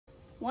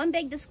One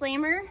big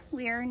disclaimer,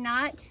 we are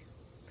not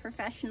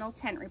professional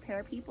tent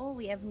repair people.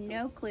 We have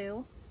no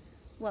clue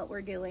what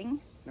we're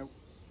doing. Nope.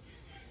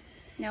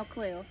 No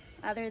clue.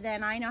 Other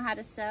than I know how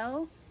to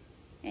sew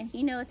and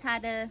he knows how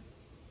to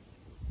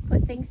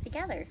put things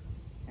together.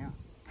 Yeah.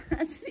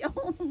 That's the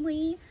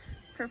only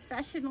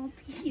professional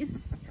piece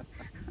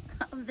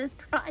of this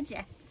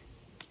project.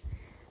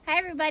 Hi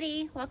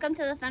everybody, welcome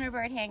to the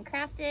Thunderbird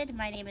Handcrafted.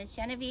 My name is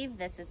Genevieve,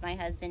 this is my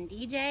husband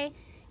DJ,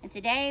 and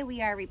today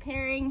we are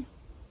repairing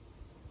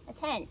a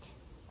tent.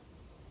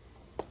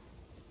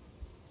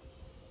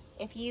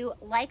 If you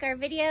like our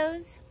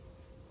videos,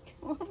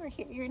 come over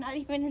here, you're not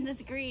even in the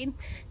screen.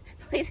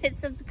 Please hit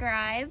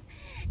subscribe,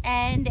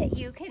 and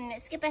you can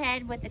skip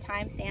ahead with the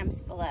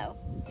timestamps below.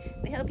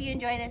 We hope you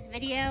enjoy this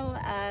video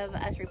of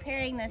us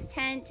repairing this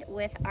tent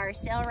with our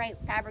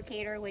Sailrite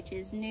Fabricator, which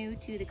is new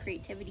to the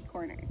Creativity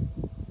Corner.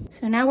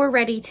 So now we're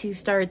ready to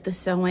start the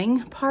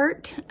sewing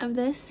part of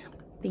this.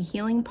 The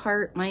healing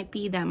part might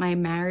be that my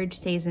marriage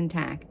stays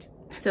intact.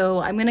 So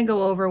I'm gonna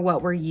go over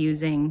what we're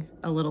using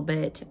a little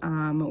bit.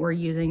 We're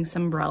using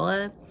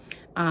Sunbrella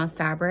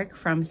fabric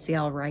from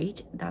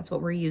Sailrite. That's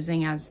what we're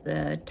using as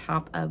the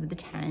top of the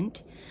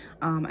tent.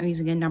 I'm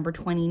using a number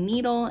 20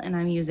 needle, and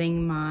I'm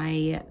using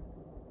my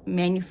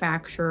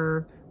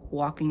manufacturer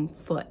walking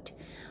foot.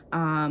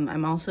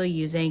 I'm also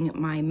using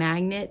my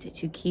magnet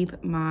to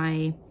keep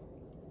my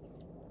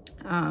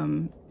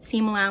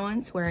seam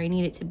allowance where I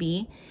need it to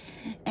be.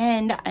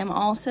 And I'm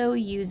also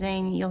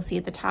using, you'll see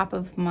at the top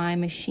of my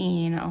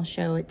machine, I'll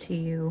show it to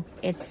you.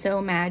 It's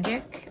So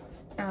Magic,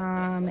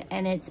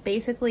 and it's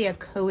basically a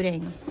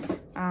coating,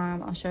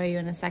 I'll show you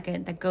in a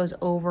second, that goes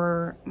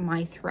over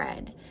my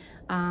thread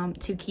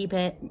to keep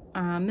it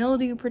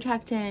mildew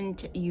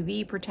protectant,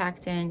 UV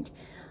protectant.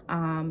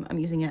 I'm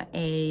using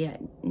a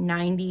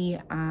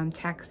 90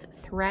 Tex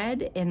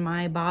thread in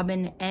my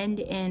bobbin and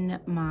in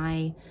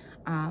my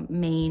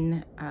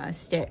main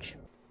stitch.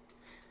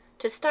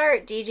 To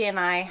start, DJ and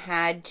I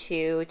had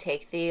to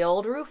take the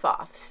old roof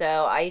off.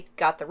 So I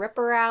got the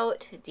ripper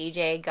out,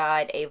 DJ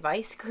got a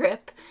vice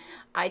grip,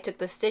 I took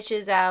the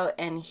stitches out,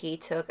 and he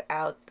took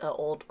out the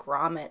old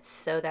grommets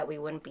so that we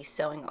wouldn't be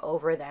sewing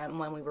over them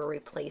when we were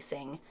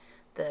replacing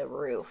the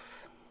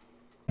roof.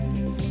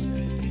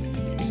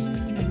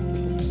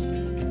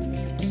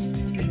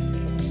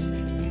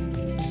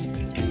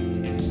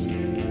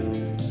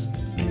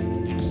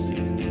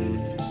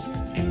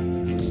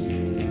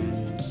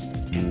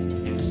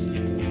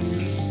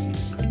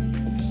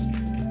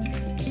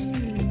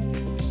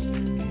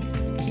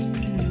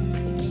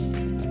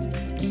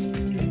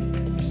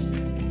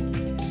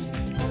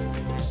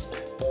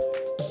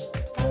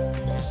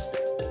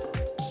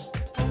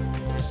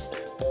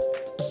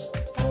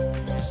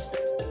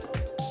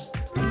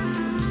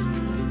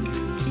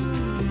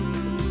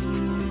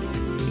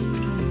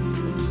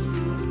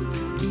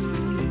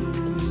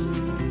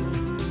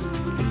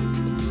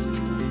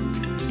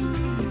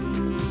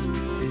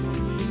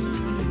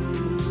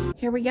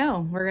 Here we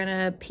go. We're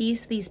gonna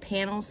piece these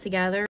panels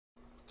together.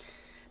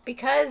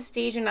 Because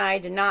DJ and I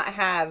did not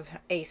have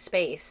a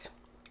space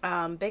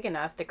big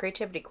enough, the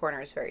Creativity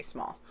Corner is very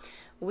small.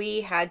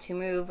 We had to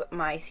move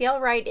my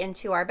Sailrite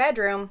into our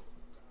bedroom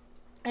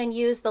and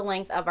use the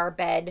length of our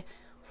bed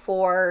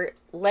for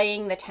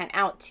laying the tent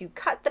out to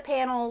cut the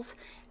panels,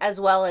 as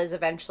well as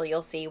eventually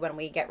you'll see when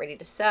we get ready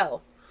to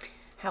sew.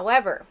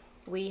 However,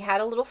 we had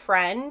a little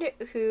friend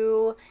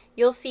who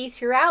you'll see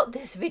throughout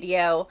this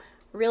video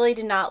really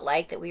did not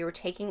like that we were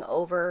taking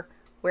over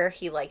where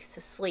he likes to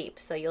sleep.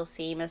 So you'll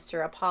see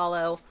Mr.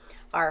 Apollo,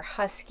 our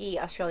husky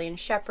Australian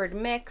Shepherd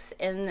mix,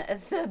 in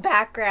the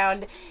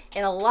background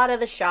in a lot of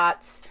the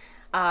shots.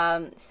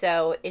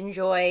 So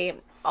enjoy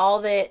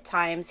all the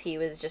times he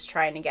was just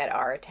trying to get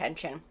our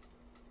attention.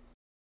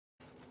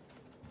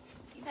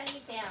 You gotta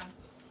get down.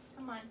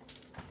 Come on.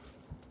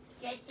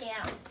 Get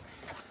down.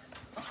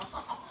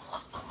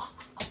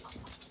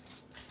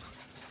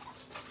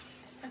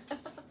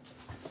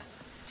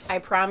 I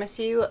promise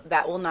you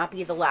that will not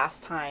be the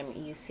last time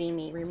you see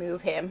me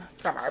remove him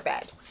from our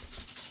bed.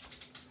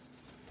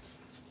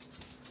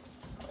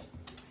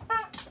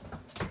 I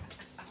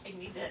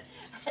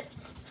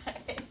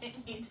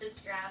need to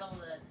straddle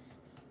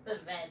the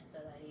bed so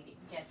that he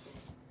gets it.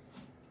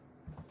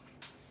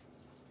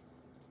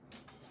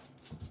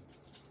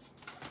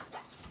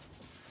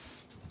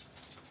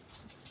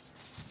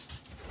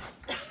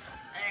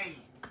 Hey!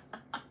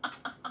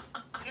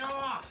 Get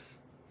off!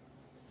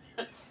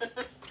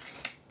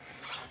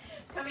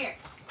 Come here.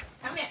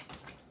 Come here.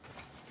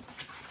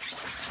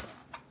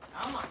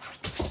 Come on.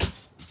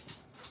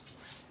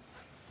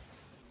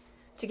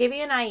 To give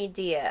you an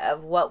idea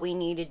of what we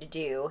needed to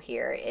do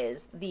here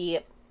is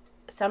the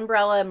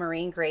Sunbrella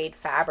marine grade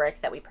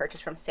fabric that we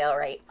purchased from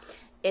Sailrite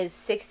is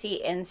 60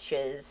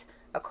 inches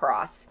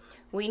across.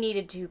 We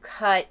needed to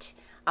cut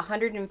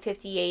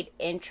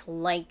 158-inch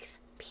length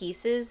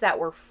pieces that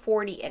were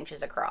 40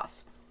 inches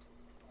across.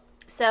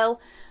 So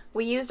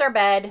we used our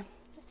bed.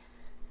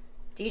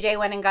 DJ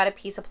went and got a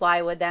piece of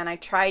plywood. Then I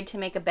tried to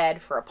make a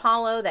bed for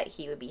Apollo that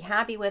he would be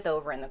happy with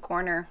over in the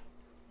corner.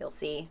 you'll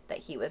see that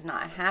he was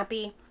not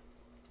happy.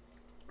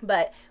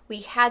 But we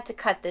had to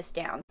cut this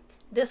down.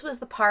 This was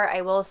the part,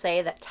 I will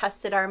say, that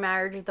tested our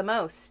marriage the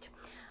most.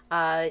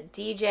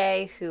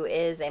 DJ, who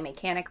is a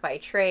mechanic by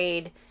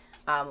trade,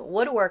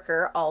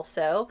 woodworker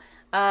also,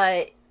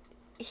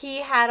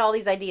 he had all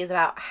these ideas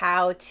about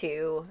how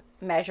to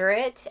measure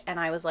it, and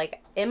I was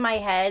like, in my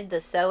head, the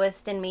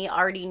sewist in me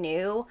already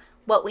knew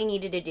what we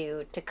needed to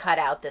do to cut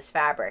out this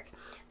fabric.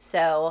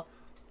 So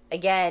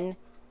again,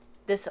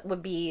 this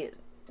would be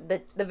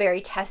the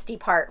very testy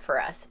part for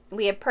us.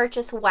 We had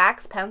purchased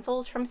wax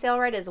pencils from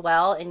Sailrite as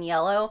well in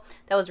yellow.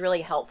 That was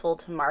really helpful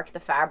to mark the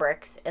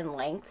fabrics in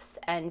lengths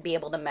and be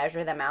able to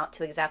measure them out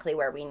to exactly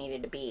where we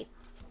needed to be.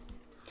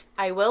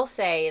 I will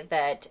say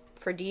that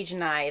for DJ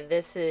and I,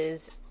 this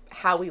is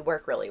how we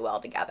work really well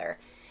together.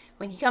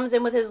 When he comes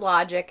in with his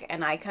logic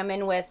and I come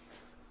in with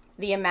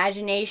the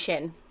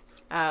imagination,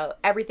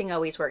 everything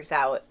always works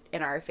out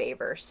in our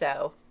favor.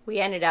 So we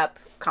ended up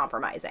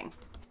compromising.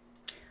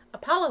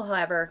 Apollo,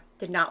 however,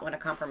 did not want to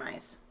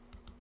compromise.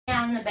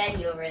 Down the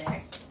bed over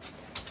there.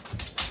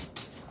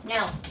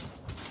 No.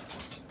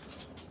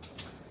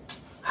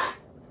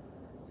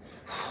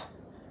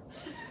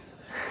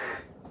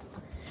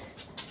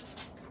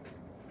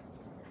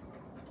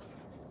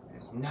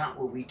 That's not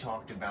what we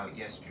talked about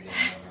yesterday,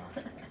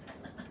 Mama.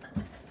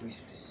 We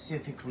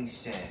specifically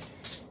said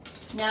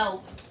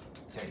No.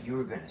 that you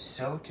were going to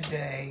sew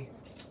today,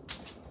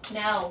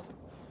 No.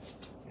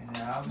 and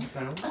I was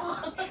going to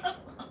watch.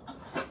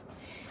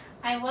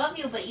 I love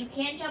you, but you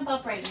can't jump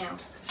up right now.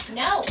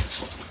 No.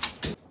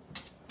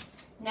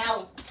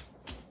 No.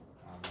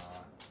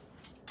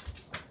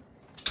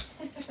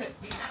 We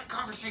had a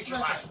conversation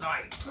Look. last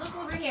night. Look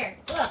over here.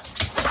 Look.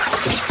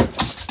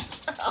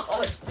 Oh,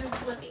 it's so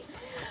slippy.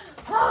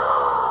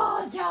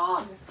 Oh,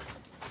 dog.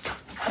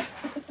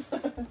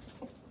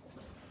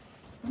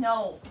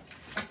 No.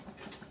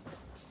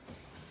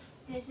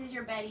 This is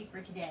your Betty for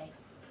today.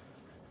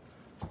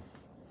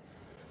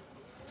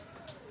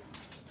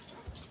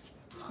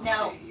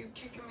 No. Are you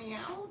kicking me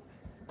out?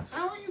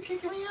 How are you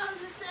kicking me out of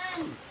the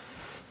den?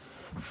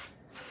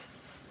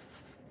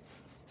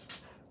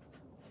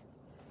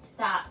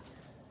 Stop.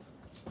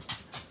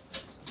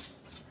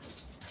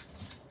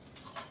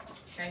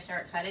 Should I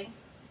start cutting?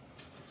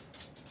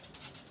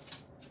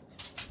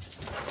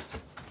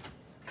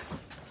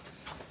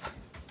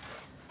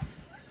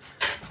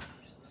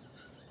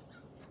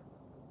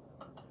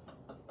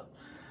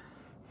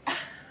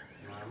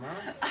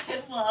 Mama,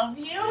 I love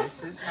you.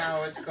 this is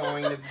how it's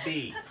going to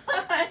be.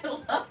 I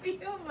love you,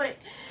 but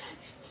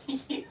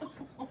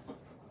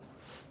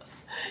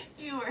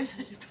you are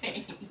such a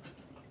pain.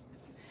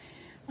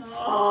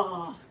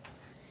 Oh,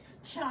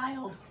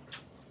 child,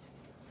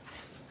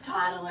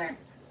 toddler.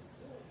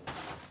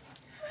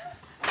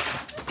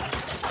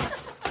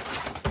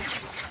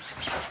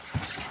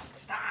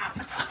 Stop!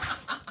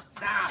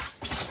 Stop!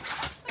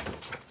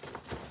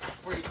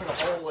 Where you put a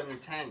hole in the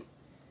tent.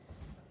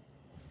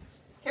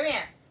 Come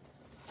here.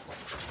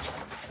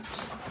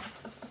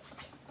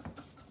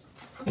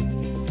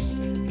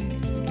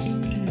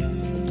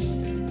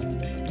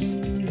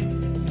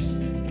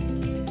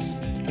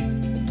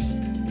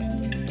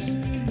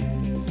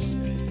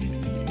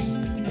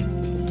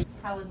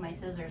 How was my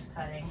scissors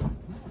cutting?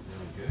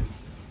 Really good.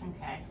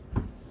 Okay.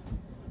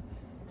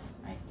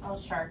 I'll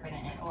sharpen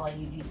it while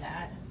you do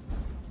that,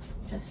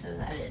 just so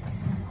that it's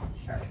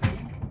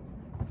sharpened.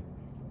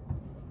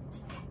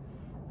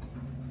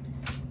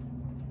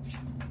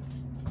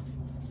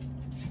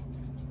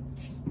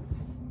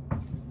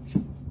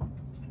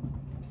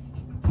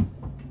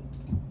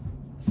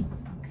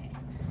 Okay.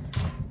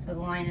 So the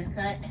line is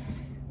cut. Do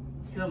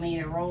you want me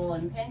to roll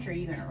and pinch, or are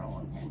you gonna roll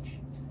and pinch?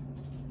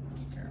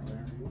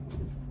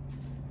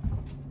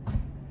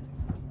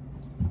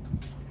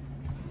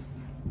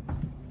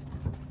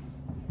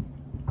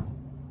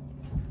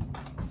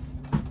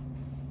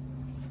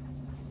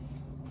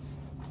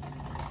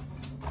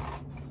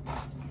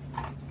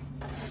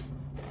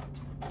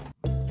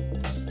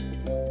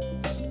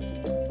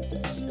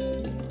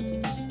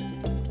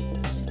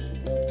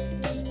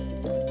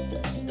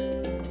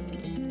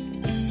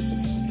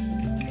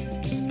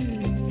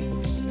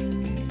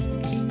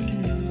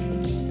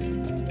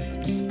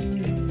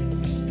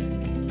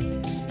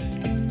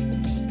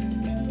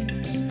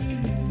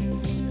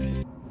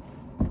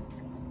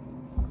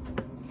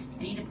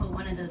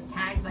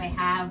 Tags I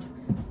have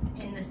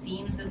in the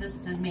seams of this,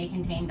 it says may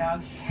contain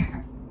dog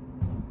hair.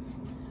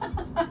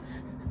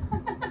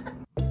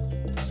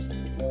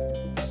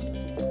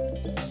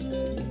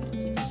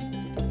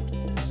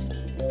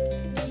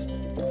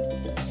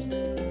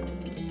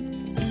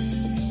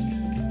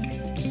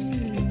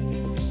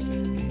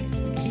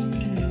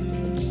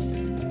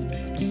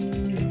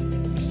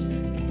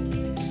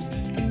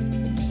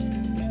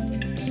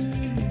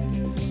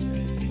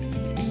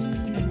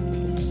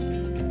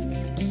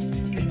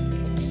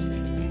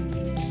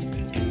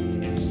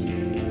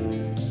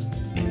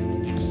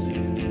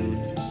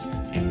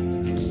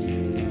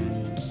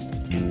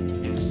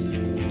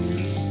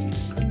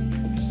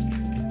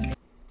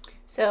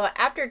 So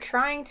after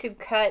trying to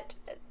cut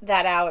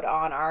that out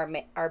on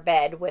our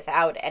bed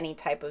without any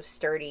type of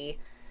sturdy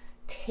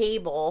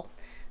table,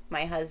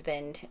 my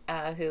husband,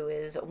 who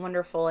is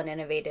wonderful and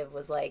innovative,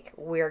 was like,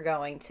 we're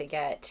going to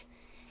get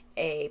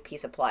a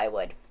piece of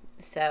plywood.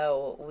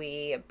 So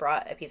we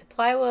brought a piece of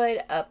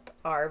plywood up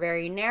our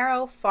very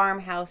narrow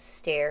farmhouse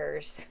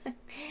stairs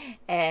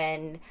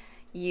and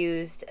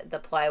used the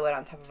plywood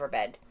on top of our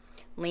bed.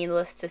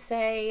 Needless to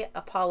say,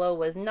 Apollo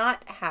was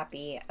not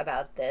happy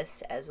about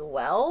this as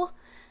well.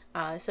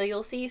 So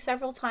you'll see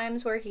several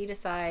times where he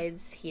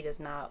decides he does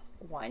not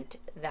want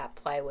that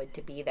plywood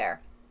to be there.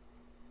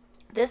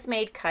 This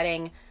made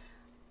cutting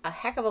a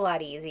heck of a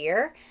lot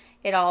easier.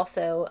 It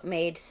also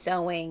made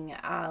sewing,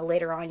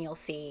 later on you'll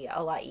see,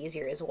 a lot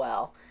easier as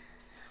well.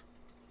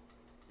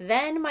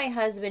 Then my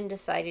husband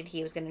decided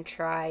he was going to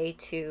try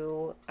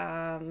to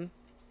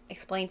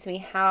explain to me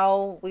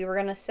how we were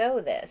going to sew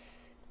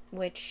this,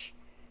 which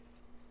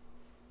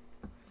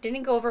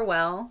didn't go over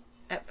well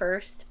at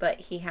first, but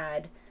he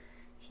had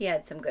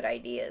some good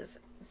ideas.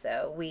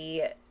 So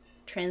we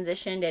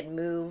transitioned and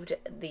moved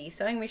the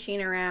sewing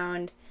machine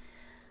around.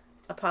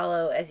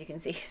 Apollo, as you can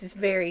see, is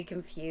very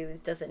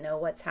confused, doesn't know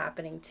what's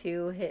happening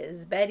to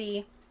his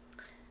Betty.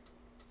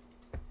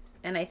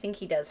 And I think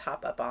he does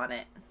hop up on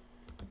it.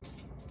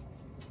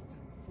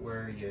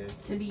 Where are you?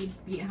 To be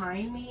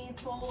behind me,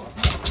 full.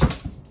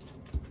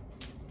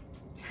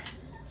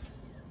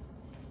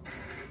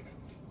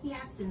 He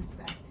has to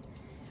inspect.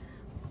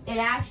 It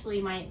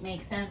actually might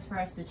make sense for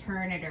us to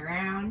turn it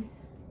around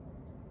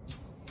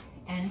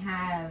and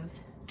have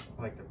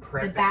Like the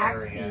prep the back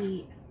area.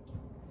 seat.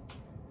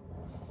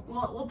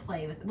 We'll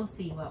play with it. We'll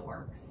see what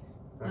works.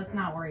 Okay. Let's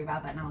not worry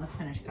about that now. Let's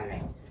finish cutting.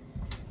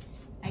 Yeah.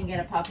 And get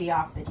a puppy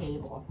off the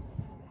table.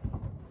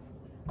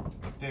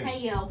 Dude. Hey,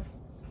 you.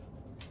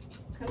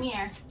 Come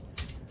here.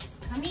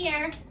 Come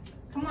here.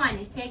 Come on,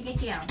 just take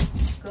it down.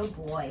 Good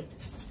boy.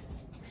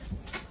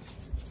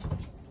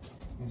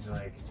 He's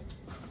like,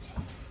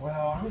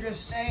 well, I'm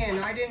just saying,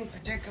 I didn't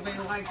particularly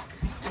like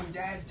when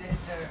Dad did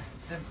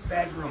the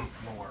bedroom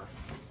floor.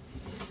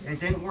 It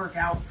didn't work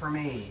out for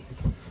me.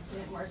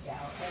 Didn't work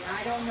out. And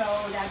I don't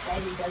know, that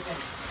Betty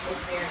doesn't look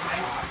very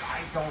soft.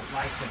 I don't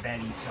like the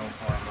Betty so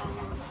far,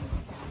 Mama.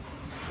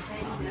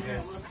 Betty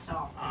doesn't look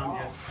soft at all.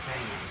 I'm just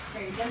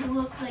saying. It doesn't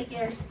look like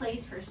there's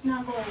place for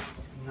snuggles.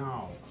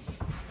 No.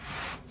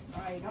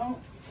 I don't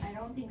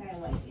think I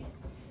like it.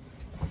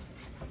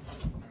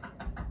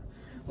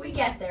 We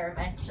get there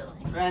eventually.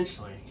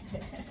 Eventually.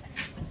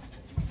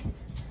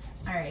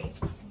 All right.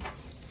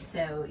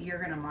 So you're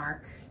gonna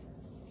mark,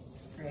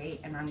 right?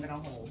 And I'm gonna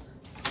hold.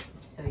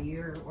 So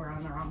we're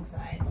on the wrong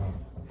sides.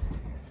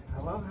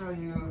 I love how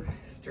you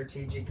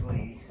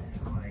strategically,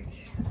 like,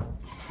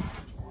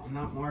 well, I'm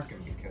not marking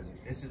because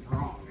if this is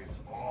wrong, it's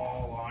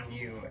all on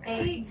you.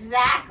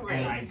 Exactly.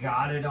 And I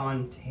got it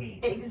on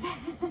tape.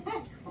 Exactly.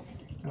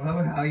 I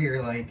love how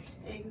you're like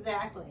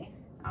Exactly.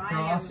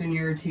 crossing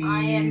your T's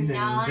I am and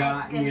not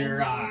dotting your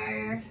gonna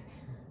I's.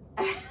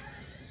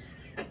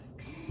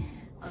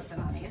 Listen,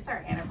 honey, it's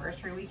our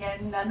anniversary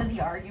weekend. None of the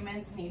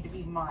arguments need to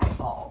be my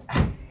fault.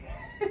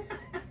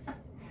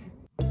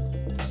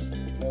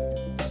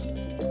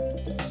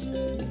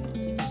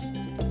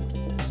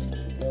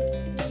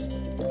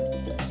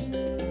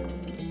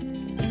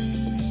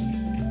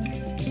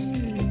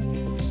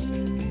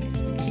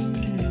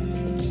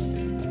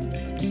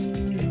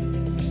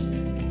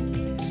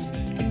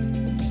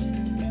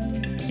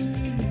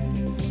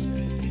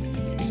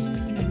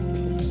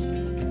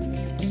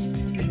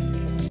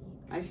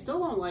 I still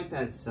don't like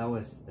that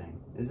sewist thing.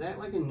 Is that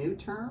like a new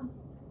term?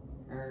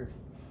 Or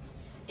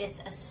It's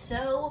a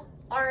sew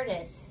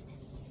artist.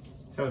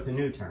 so it's a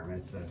new term.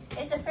 It's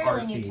It's a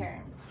fairly new Farsi-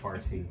 term.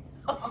 Farsi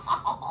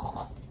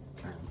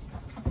term.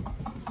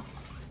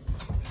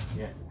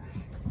 Yeah.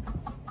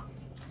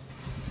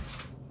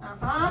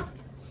 Uh-huh.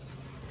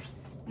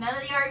 None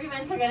of the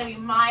arguments are going to be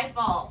my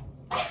fault.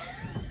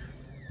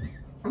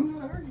 I'm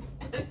not arguing.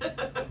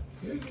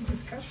 There's a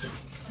discussion.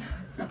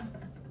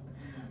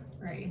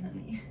 Right,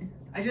 honey.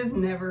 I just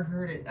never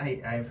heard it.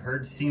 I've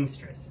heard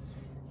seamstress.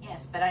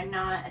 Yes, but I'm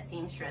not a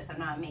seamstress. I'm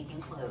not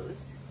making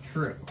clothes,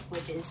 True.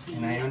 which is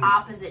And I the understand.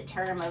 opposite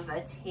term of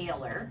a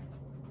tailor.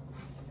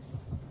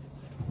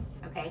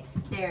 Okay,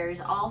 there's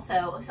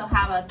also, so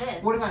how about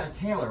this? What about a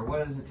tailor?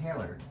 What is a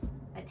tailor?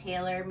 A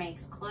tailor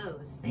makes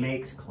clothes.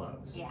 Makes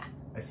clothes. Yeah.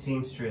 A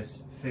seamstress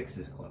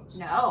fixes clothes.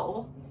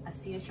 No, a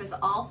seamstress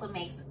also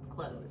makes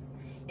clothes.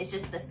 It's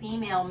just the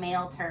female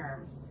male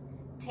terms.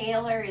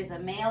 Tailor is a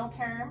male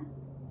term.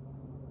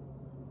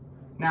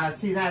 Now,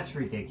 see, that's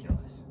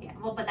ridiculous. Yeah,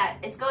 well, but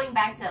it's going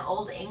back to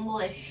old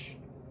English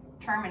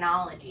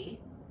terminology.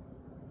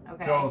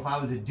 Okay. So if I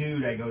was a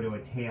dude, I go to a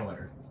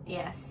tailor.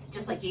 Yes,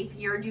 just like if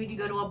you're a dude, you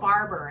go to a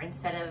barber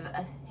instead of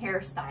a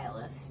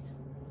hairstylist.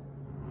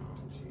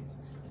 Oh,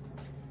 Jesus.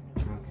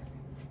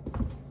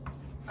 Okay.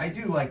 I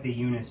do like the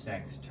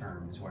unisex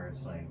terms where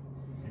it's like,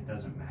 it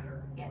doesn't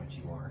matter what Yes.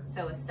 you are.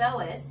 So a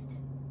sewist,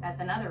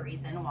 that's another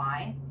reason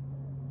why.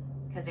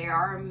 Because there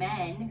are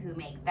men who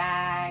make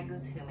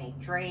bags, who make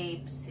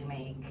drapes, who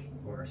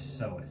Or a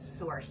sewist.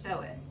 are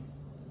sewists.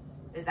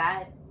 Is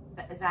that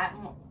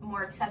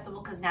more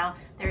acceptable? Because now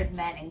there's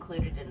men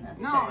included in this.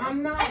 No, too.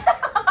 I'm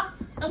not.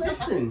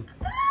 Listen.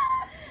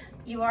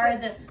 You are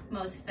the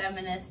most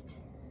feminist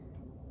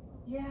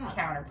Yeah.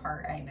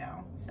 counterpart I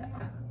know. So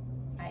Yeah.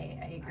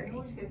 I agree. I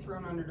always get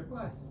thrown under the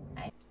bus.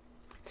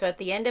 So at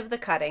the end of the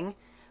cutting,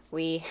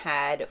 we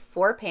had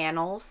 4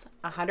 panels,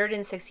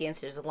 160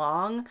 inches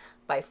long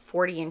by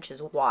 40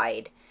 inches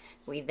wide.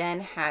 We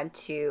then had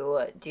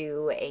to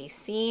do a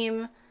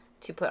seam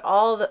to put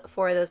all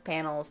 4 of those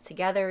panels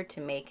together to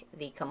make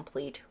the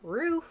complete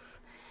roof,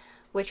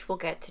 which we'll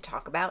get to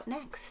talk about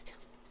next.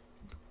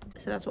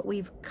 So that's what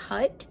we've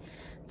cut.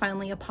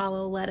 Finally,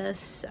 Apollo let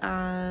us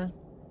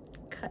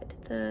cut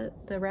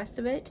the rest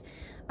of it.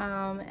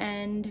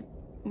 And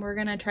we're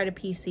gonna try to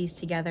piece these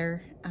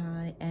together.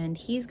 And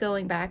he's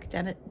going back,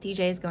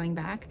 DJ is going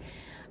back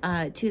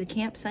to the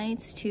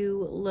campsites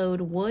to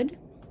load wood.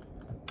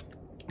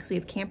 So we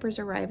have campers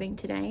arriving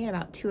today at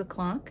about 2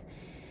 o'clock.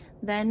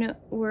 Then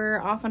we're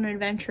off on an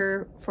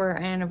adventure for our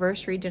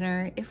anniversary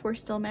dinner if we're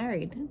still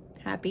married.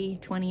 Happy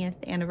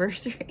 20th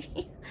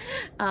anniversary.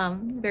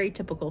 Very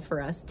typical for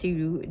us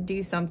to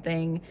do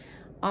something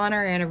on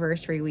our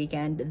anniversary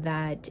weekend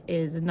that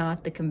is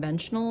not the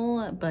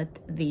conventional, but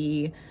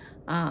the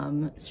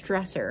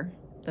stressor,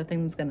 the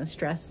thing that's gonna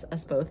stress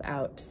us both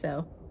out.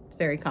 So it's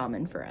very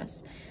common for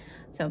us.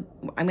 So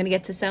I'm gonna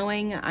get to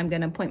sewing. I'm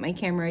gonna point my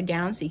camera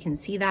down so you can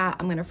see that.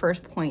 I'm gonna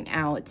first point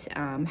out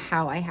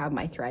how I have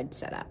my thread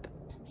set up.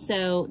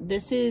 So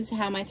this is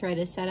how my thread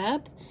is set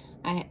up.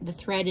 The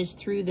thread is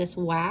through this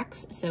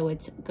wax, so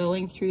it's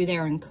going through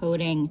there and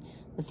coating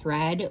the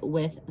thread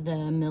with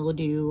the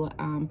mildew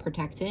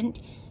protectant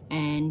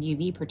and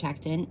UV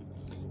protectant.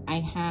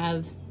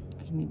 I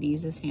need to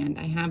use this hand.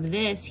 I have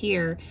this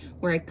here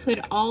where I could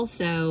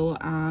also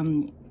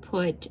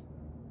put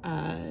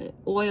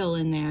oil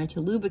in there to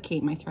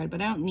lubricate my thread,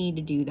 but I don't need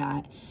to do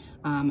that.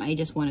 I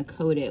just want to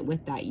coat it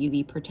with that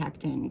UV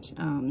protectant.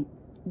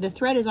 The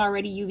thread is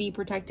already UV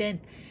protectant,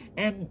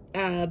 and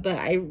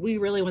but we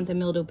really want the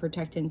mildew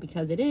protectant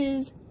because it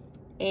is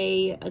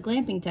a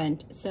glamping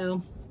tent.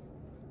 So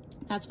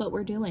that's what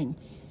we're doing.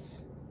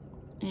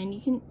 And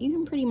you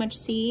can pretty much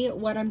see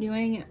what I'm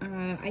doing.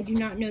 I do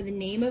not know the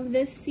name of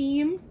this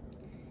seam.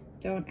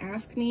 Don't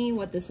ask me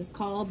what this is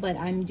called, but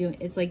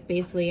it's like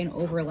basically an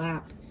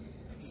overlap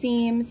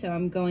seam. So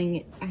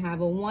I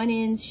have a 1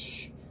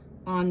 inch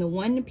on the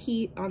one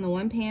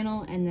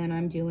panel, and then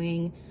I'm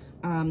doing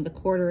the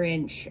 1/4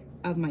 inch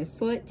of my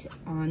foot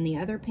on the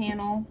other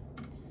panel.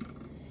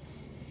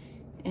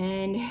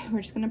 And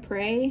we're just gonna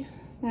pray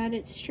that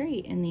it's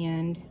straight in the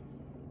end.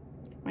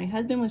 My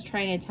husband was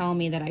trying to tell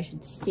me that I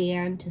should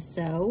stand to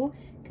sew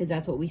because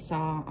that's what we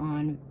saw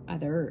on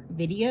other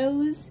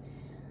videos.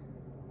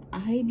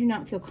 I do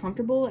not feel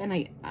comfortable,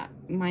 and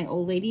my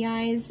old lady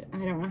eyes, I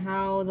don't know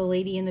how the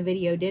lady in the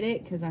video did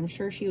it because I'm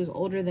sure she was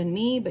older than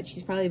me, but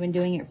she's probably been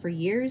doing it for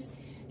years.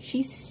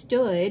 She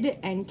stood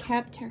and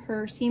kept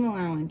her seam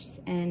allowance,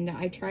 and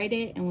I tried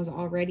it and was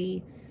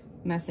already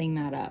messing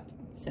that up.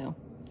 So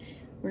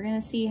we're gonna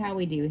see how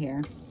we do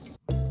here.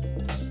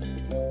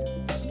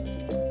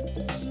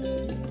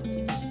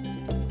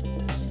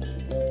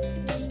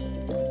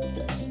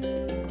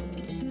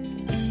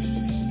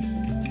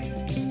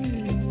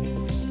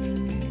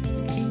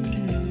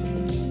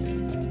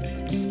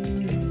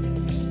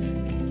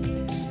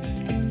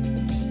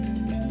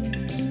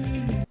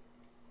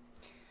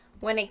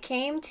 When it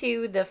came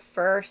to the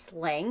first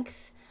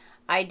length,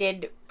 I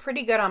did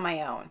pretty good on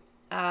my own.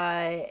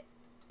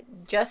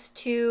 Just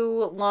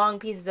 2 long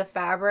pieces of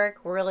fabric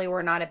really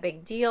were not a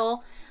big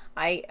deal.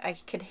 I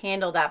could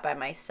handle that by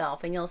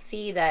myself. And you'll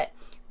see that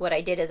what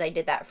I did is I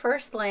did that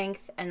first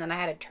length, and then I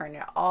had to turn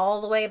it all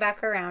the way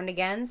back around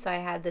again. So I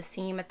had the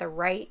seam at the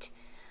right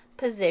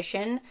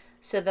position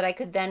so that I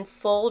could then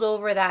fold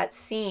over that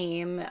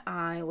seam,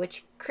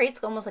 which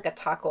creates almost like a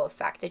taco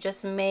effect. It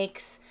just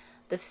makes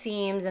the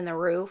seams in the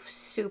roof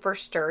super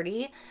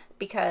sturdy,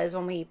 because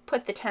when we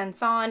put the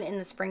tents on in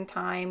the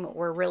springtime,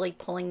 we're really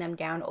pulling them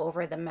down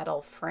over the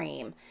metal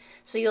frame.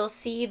 So you'll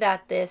see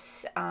that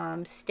this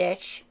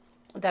stitch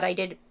that I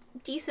did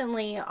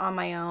decently on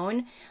my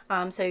own.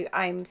 So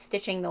I'm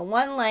stitching the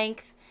 1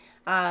 length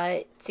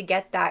to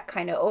get that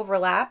kind of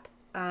overlap,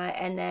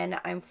 and then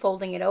I'm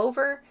folding it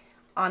over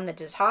on the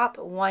top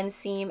 1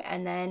 seam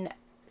and then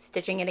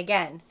stitching it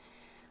again.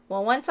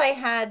 Well, once I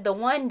had the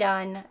 1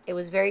 done, it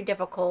was very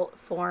difficult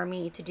for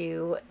me to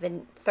do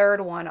the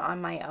 3rd one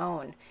on my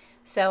own.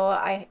 So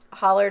I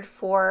hollered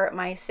for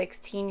my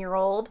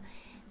 16-year-old,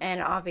 and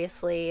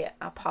obviously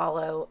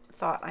Apollo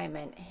thought I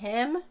meant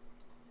him,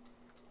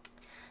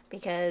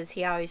 because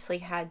he obviously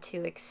had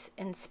to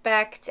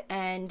inspect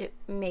and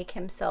make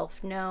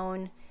himself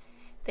known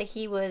that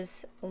he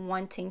was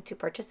wanting to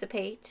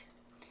participate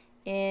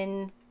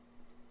in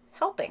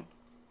helping.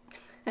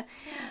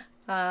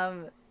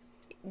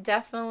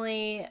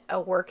 Definitely a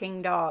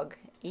working dog,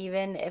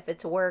 even if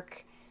it's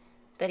work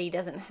that he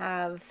doesn't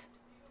have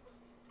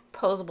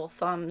posable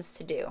thumbs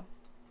to do,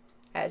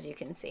 as you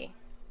can see.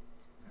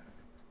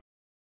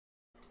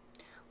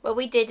 What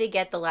we did to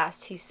get the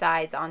last two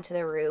sides onto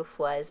the roof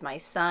was my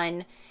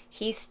son,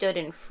 he stood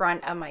in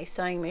front of my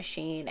sewing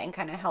machine and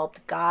kind of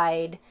helped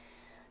guide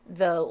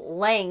the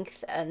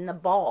length and the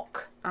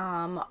bulk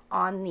on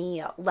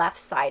the left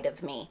side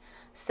of me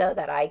so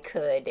that I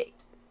could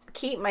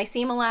keep my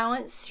seam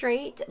allowance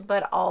straight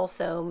but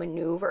also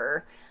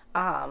maneuver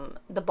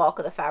the bulk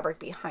of the fabric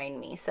behind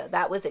me. So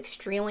that was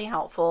extremely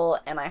helpful,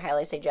 and I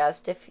highly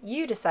suggest if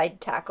you decide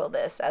to tackle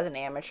this as an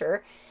amateur,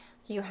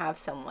 you have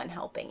someone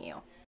helping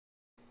you.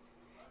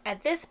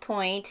 At this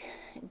point,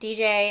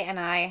 DJ and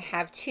I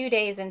have 2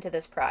 days into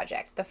this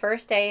project. The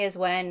first day is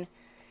when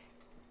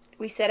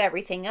we set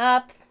everything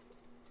up,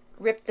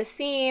 ripped the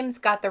seams,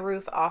 got the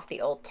roof off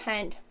the old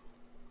tent.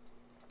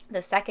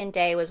 The second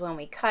day was when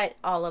we cut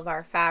all of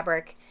our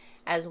fabric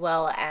as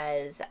well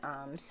as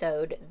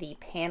sewed the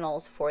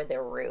panels for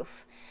the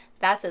roof.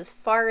 That's as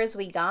far as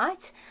we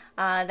got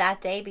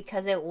that day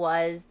because it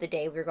was the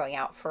day we were going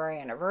out for our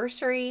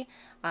anniversary.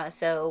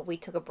 So we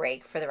took a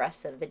break for the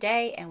rest of the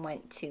day and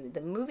went to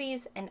the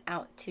movies and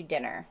out to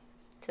dinner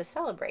to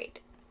celebrate.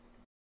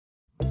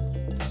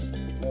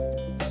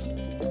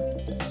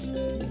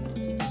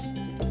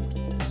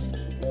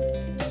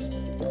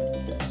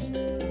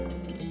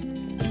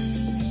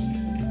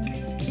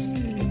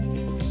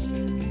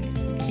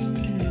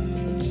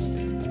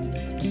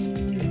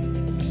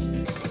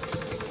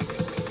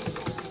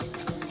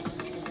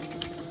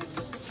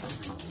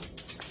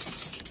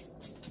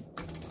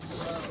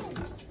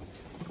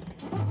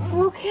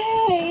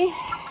 Okay,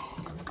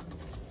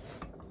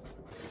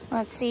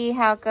 let's see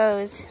how it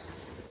goes.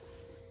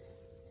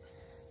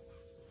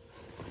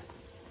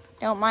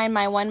 Don't mind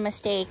my one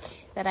mistake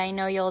that I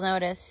know you'll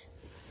notice.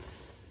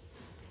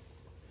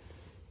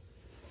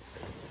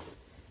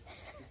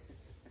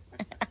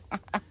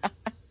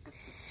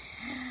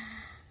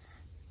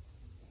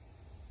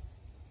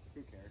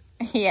 Who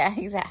cares? Yeah,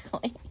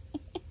 exactly.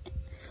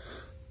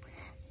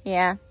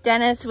 Yeah,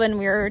 Dennis, when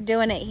we were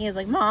doing it, he was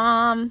like,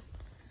 Mom,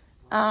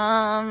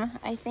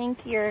 I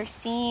think your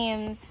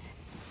seams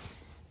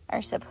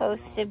are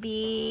supposed to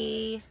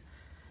be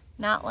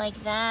not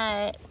like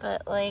that,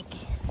 but like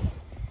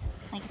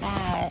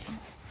that.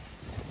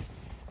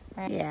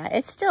 Right. Yeah,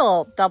 it's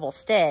still double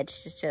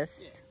stitched. It's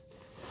just,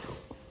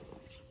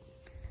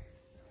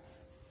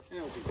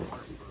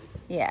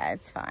 yeah,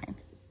 it's fine.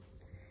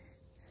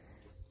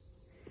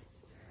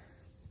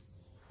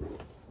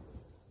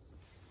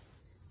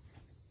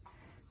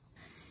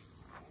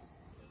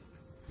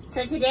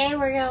 So today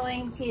we're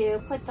going to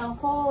put the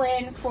hole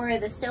in for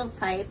the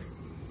stovepipe,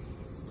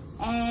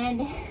 and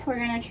we're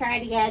going to try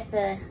to get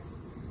the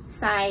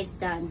sides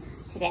done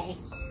today.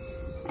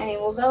 I mean,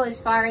 we'll go as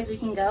far as we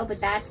can go, but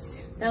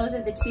those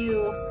are the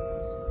two,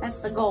 that's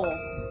the goal.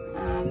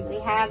 We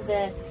have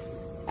the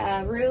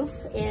roof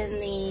in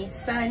the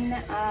sun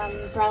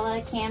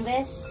umbrella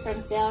canvas from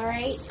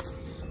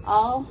Sailrite,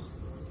 all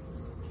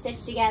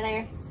stitched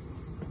together.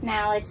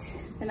 Now it's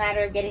the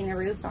matter of getting the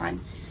roof on.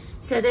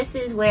 So this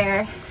is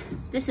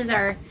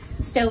our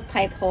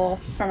stovepipe hole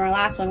from our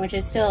last one, which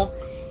is still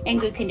in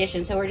good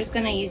condition. So we're just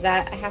gonna use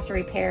that. I have to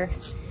repair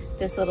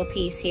this little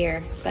piece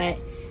here, but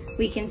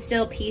we can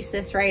still piece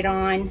this right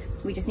on.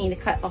 We just need to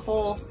cut a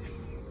hole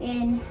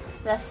in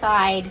the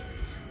side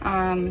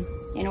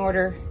in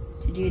order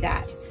to do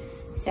that.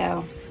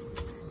 So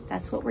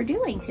that's what we're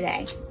doing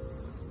today.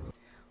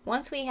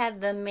 Once we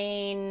had the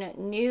main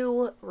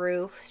new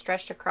roof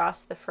stretched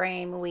across the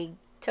frame, we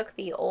took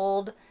the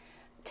old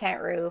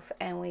tent roof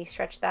and we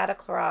stretched that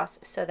across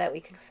so that we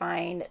could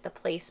find the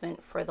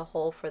placement for the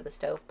hole for the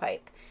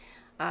stovepipe.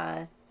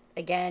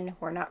 Again,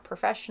 we're not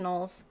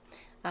professionals,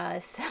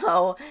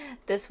 so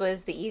this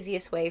was the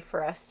easiest way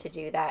for us to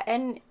do that,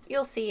 and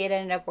you'll see it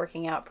ended up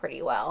working out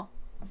pretty well.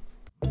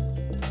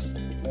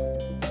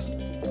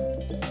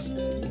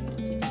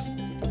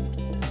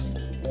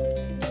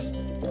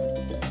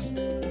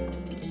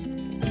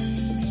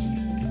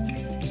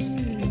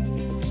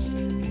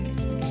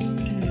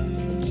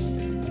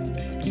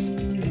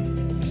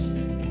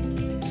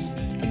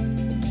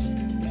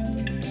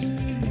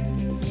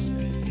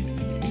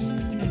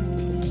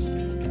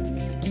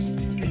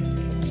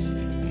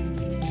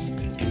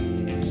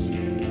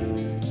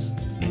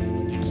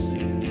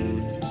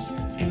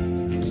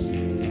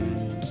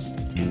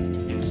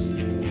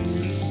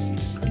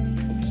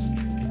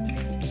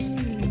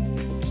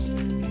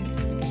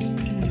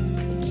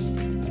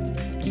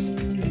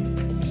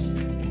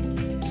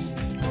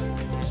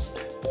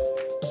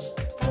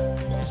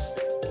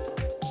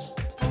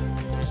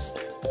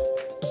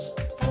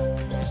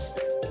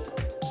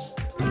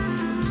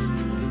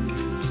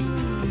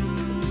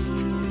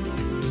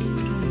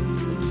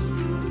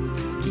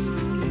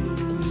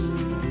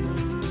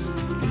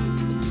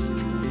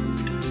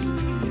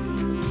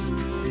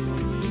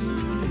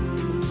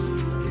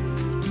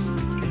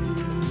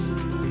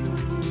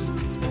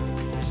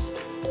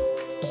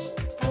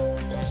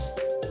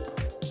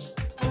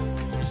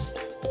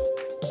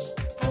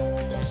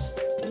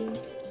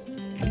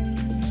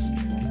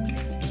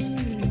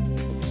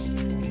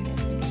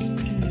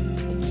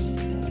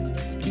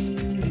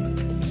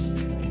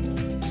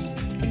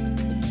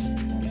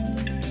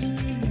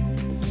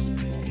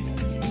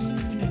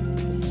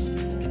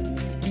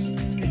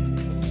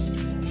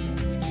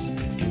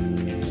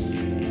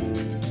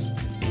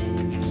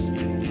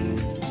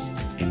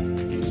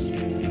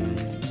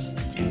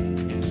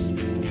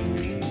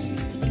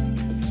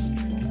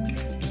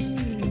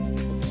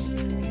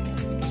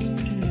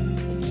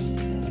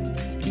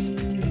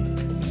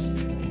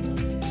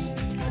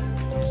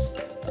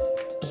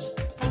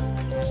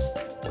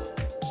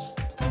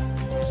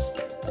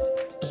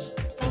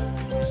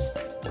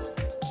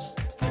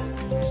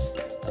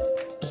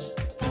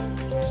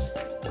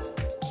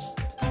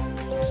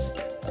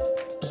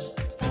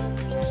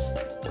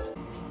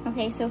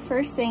 Okay, so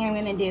first thing I'm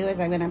gonna do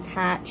is I'm gonna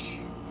patch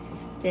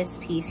this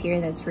piece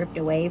here that's ripped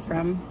away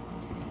from.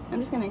 I'm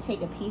just gonna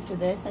take a piece of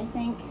this, I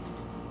think,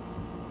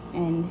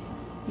 and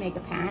make a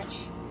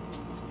patch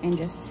and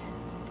just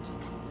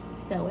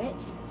sew it.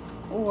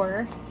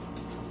 Or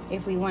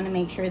if we want to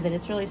make sure that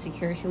it's really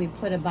secure, should we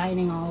put a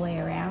binding all the way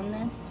around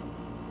this?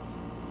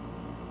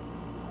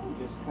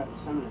 Just cut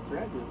some of the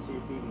threads and see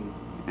if you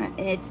can.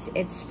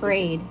 It's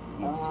frayed.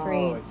 It's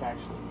frayed. Oh, it's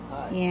actually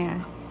cut.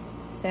 Yeah.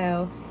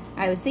 So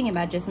I was thinking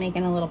about just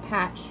making a little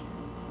patch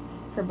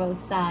for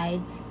both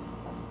sides,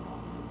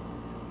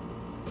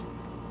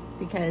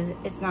 because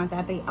it's not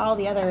that big. All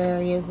the other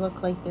areas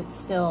look like it's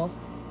still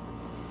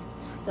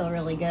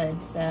really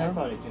good. So I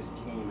thought it just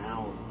came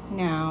out.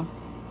 No.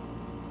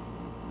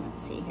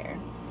 Let's see here.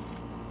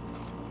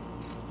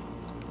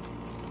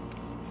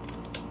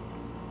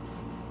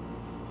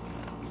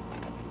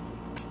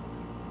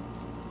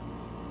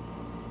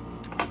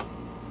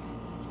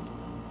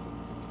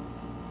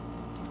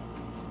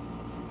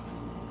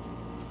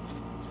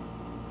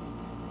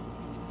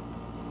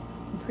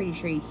 I'm pretty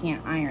sure you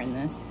can't iron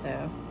this,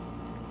 so.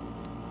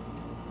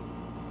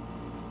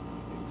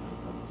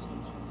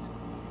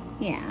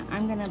 Yeah,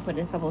 I'm gonna put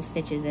a couple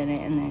stitches in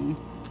it and then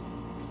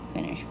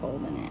finish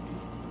folding it.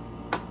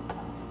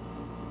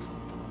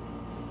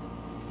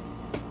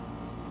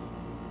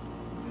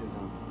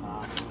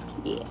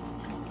 Yeah.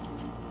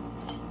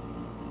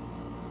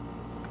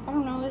 I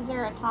don't know, is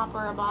there a top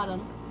or a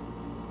bottom?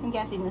 I'm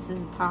guessing this is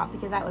the top,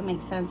 because that would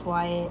make sense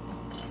why it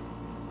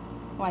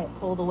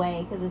pulled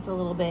away, because it's a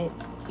little bit,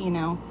 you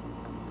know.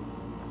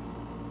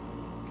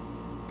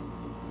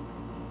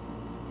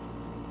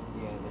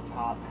 Yeah, the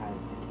top has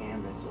the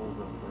canvas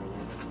over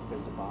further,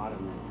 because the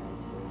bottom it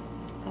has the.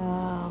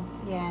 Oh,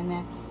 yeah, and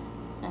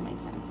that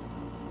makes sense.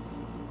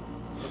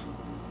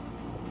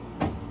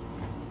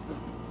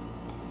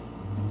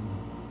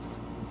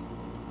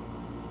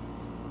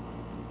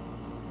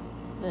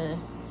 The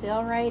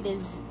Sailrite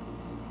is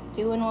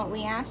doing what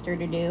we asked her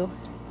to do.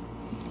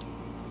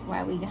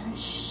 Why we got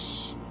shh.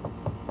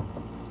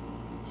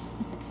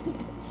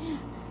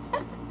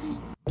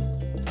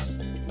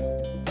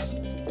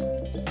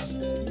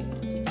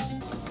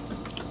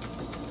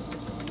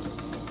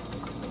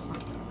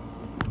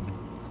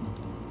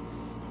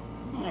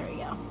 There we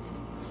go.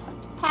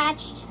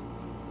 Patched.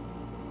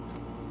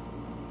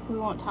 We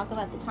won't talk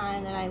about the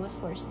time that I was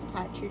forced to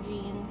patch your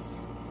jeans,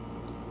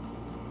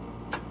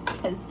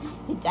 because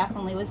it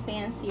definitely was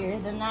fancier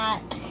than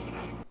that.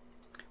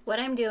 What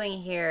I'm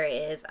doing here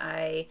is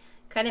I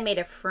kind of made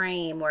a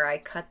frame where I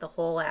cut the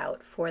hole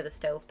out for the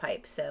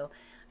stovepipe. So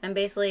I'm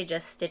basically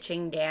just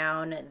stitching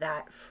down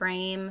that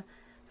frame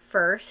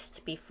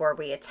first before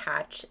we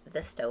attach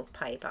the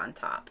stovepipe on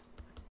top.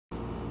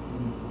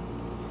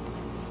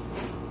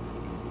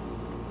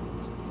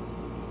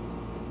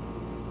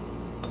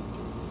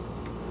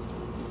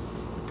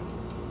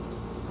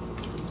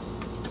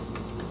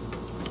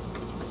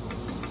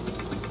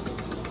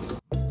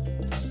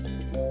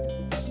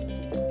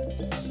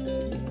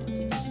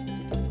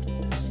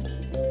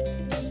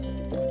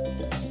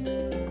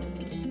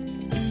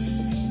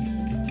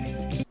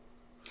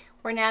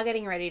 We're now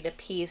getting ready to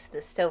piece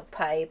the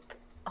stovepipe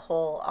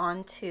hole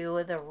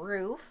onto the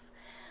roof.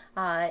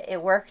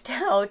 It worked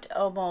out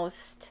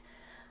almost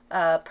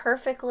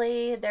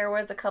perfectly. There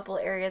was a couple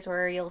areas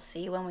where you'll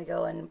see when we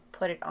go and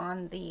put it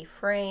on the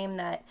frame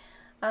that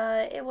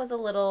it was a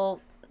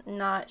little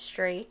not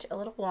straight, a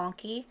little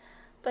wonky,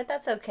 but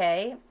that's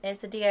okay.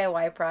 It's a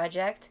DIY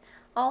project.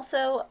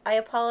 Also, I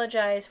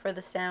apologize for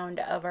the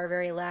sound of our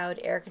very loud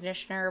air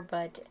conditioner,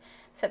 but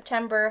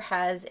September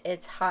has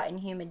its hot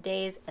and humid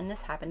days, and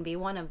this happened to be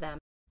one of them.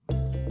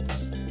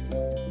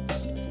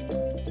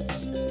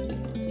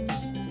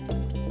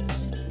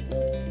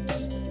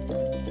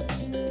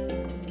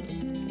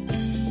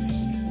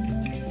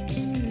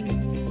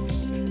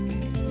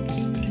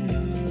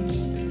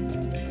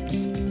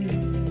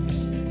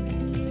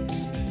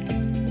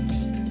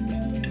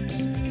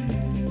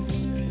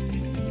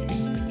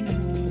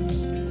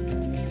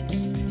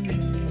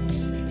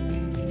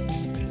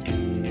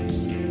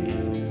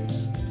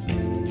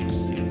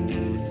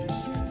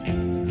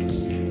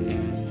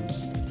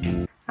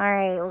 All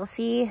right, we'll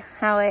see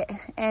how it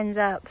ends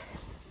up.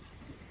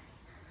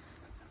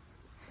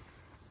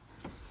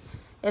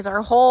 Is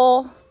our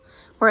hole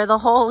where the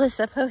hole is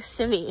supposed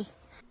to be?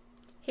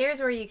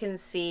 Here's where you can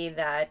see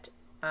that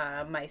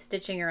my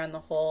stitching around the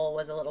hole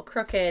was a little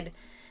crooked,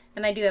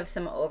 and I do have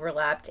some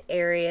overlapped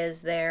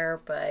areas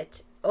there,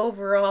 but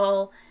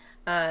overall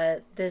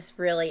this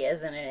really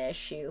isn't an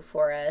issue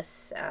for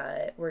us.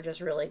 We're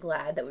just really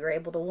glad that we were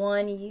able to,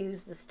 one,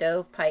 use the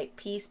stovepipe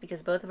piece,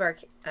 because both of our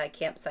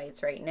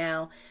campsites right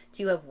now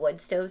do have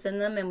wood stoves in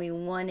them, and we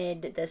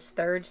wanted this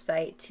third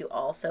site to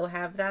also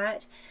have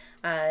that.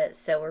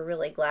 So we're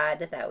really glad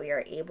that we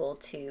are able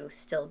to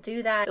still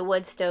do that. The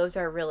wood stoves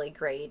are really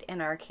great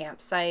in our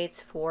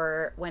campsites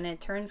for when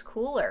it turns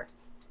cooler.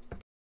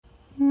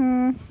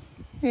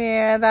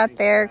 Yeah, that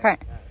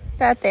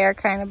there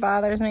kind of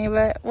bothers me,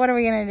 but what are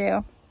we gonna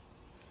do?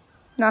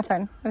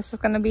 Nothing. This is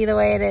gonna be the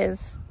way it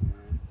is.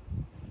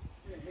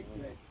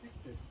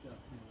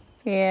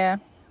 Yeah.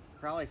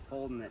 Probably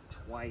folding it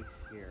twice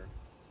here.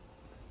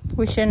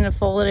 We shouldn't have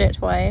folded it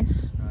twice.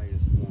 Probably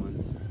just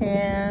once.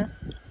 Yeah.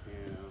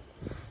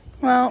 Yeah.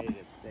 Well, Made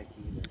it stick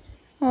either.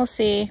 we'll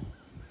see.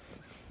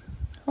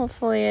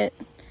 Hopefully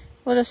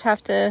we'll just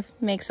have to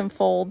make some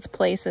folds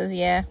places,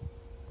 yeah.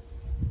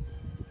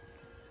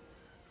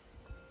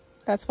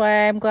 That's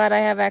why I'm glad I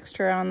have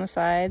extra on the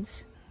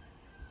sides.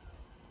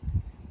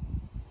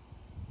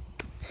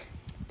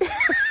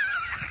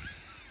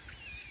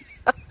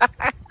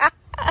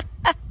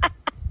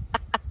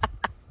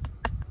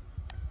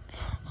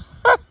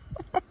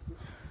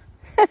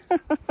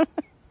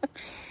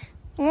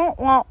 Wah,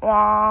 wah,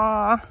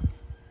 wah.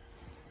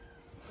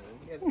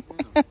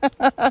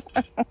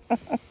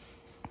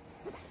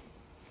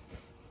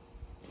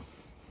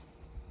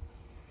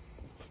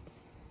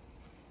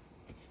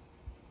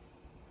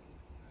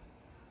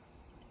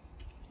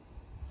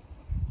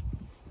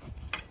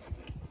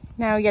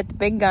 Now we get the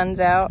big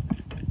guns out.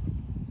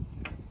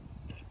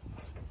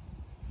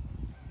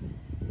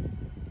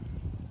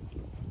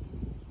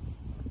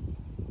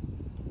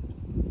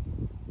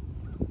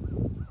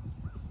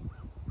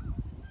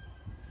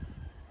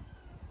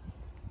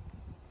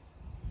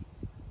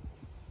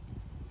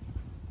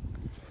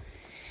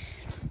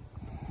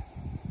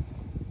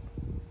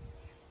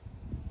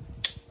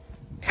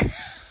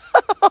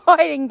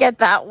 I didn't get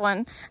that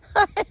one.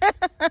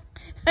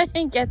 I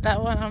didn't get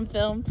that one on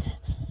film.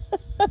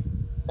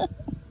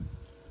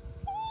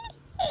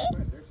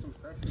 There's some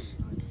pressure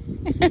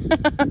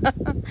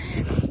behind it.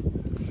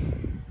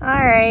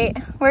 Alright,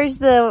 where's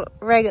the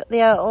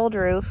old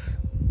roof?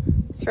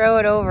 Throw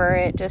it over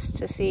it just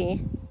to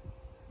see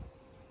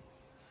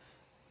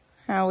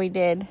how we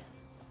did.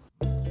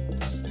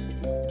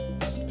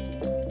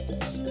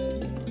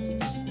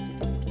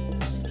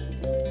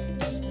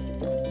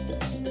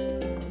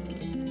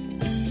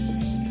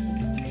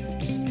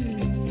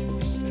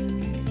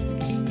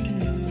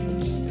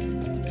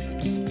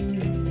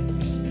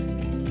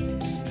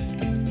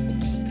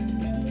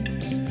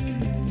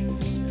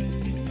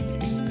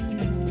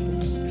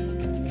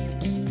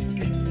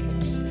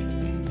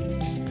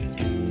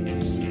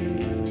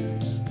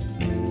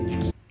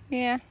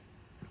 Yeah,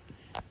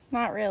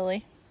 not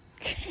really.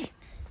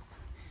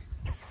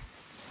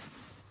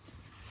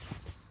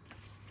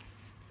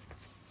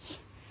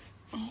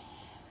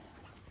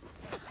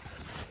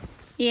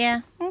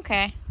 Yeah,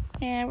 okay.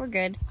 Yeah, we're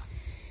good.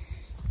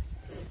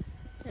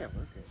 Yeah,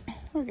 we're good.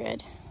 We're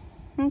good.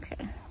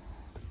 Okay.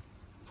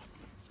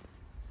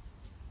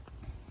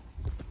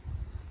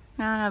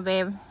 I don't know,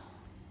 babe.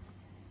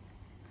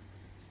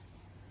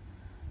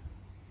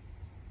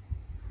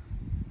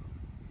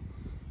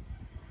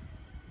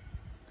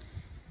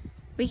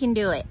 We can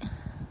do it.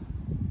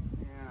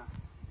 Yeah.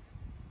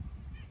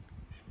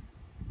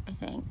 I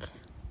think.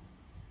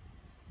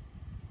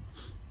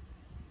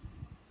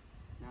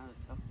 Now the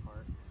tough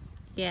part.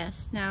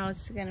 Yes, now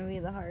it's gonna be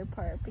the hard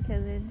part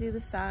because we do the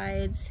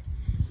sides.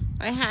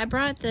 I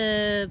brought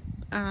the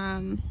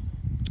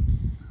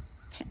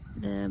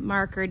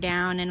marker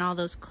down and all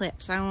those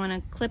clips. I want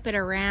to clip it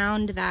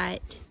around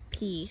that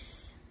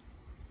piece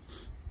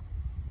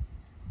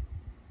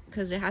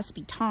because it has to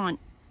be taut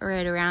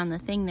right around the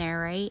thing there,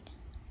 right?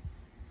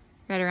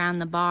 Right around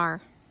the bar.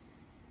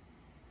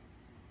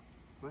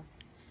 What?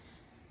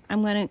 I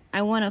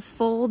want to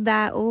fold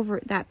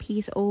that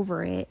piece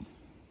over it.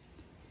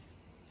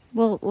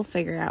 We'll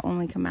figure it out when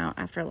we come out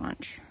after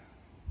lunch.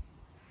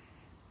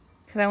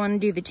 Because I want to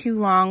do the two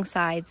long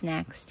sides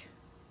next.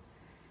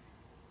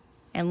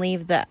 And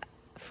leave the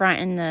front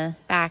and the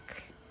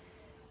back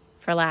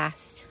for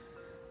last.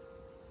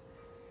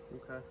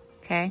 Okay.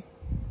 Okay?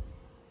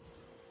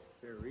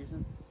 Is there a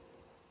reason?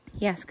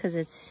 Yes, because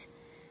it's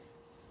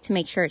to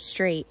make sure it's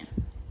straight.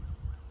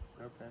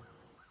 Okay.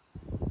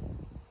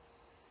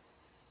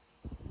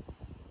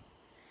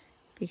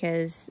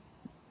 Because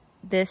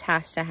this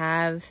has to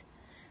have,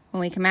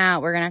 when we come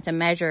out, we're going to have to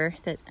measure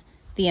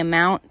the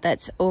amount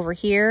that's over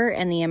here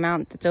and the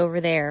amount that's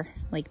over there.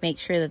 Like, make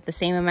sure that the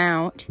same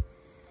amount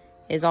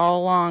is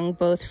all along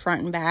both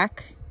front and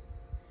back.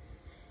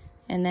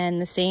 And then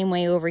the same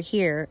way over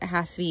here, it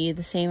has to be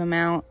the same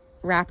amount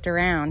wrapped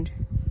around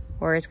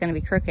or it's going to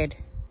be crooked.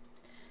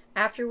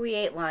 After we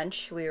ate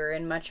lunch, we were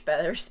in much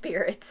better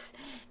spirits,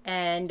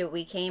 and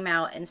we came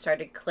out and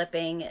started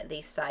clipping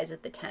the sides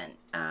of the tent.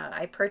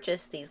 I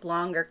purchased these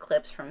longer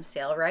clips from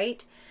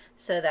Sailrite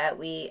so that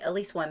at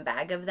least one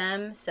bag of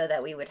them, so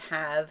that we would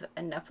have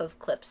enough of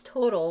clips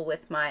total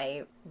with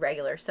my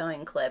regular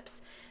sewing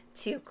clips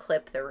to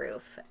clip the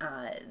roof.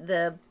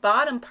 The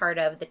bottom part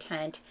of the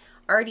tent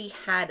already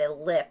had a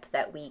lip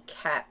that we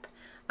kept.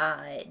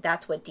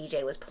 That's what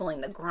DJ was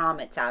pulling the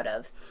grommets out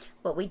of.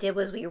 What we did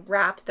was we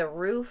wrapped the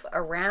roof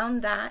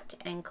around that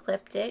and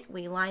clipped it.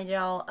 We lined it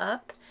all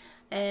up,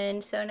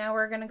 and so now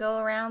we're going to go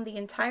around the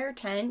entire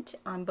tent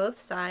on both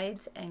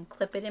sides and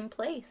clip it in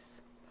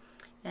place,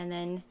 and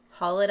then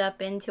haul it up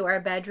into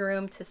our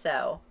bedroom to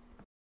sew.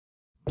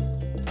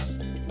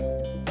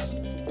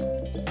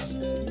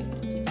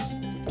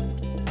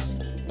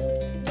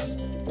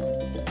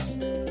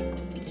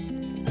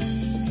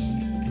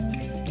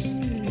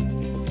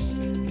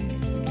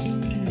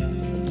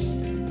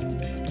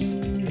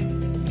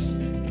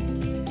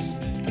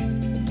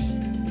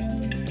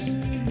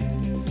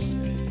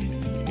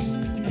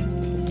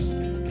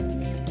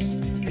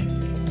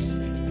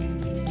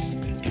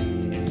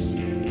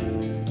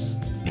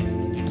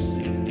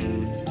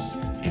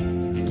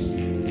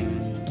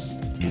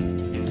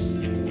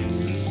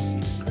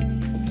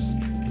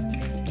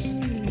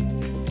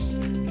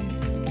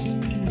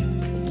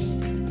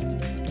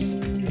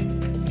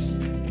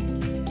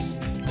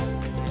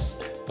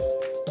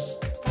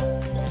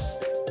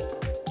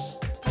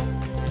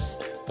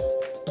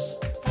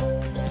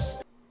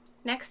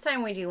 next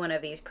time we do one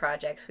of these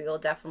projects, we will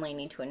definitely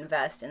need to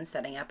invest in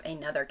setting up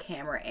another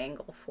camera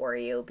angle for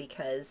you,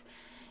 because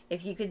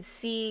if you could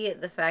see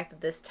the fact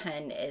that this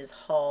tent is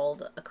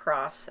hauled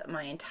across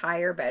my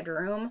entire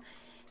bedroom,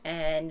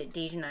 and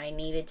DJ and I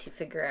needed to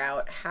figure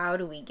out how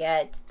do we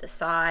get the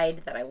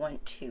side that I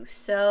want to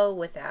sew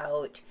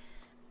without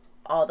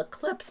all the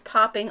clips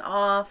popping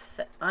off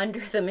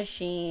under the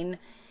machine.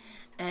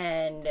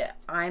 And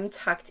I'm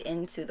tucked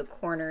into the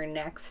corner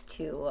next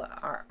to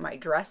my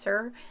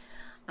dresser.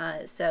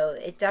 So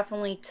it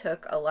definitely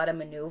took a lot of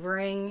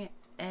maneuvering,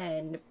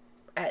 and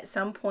at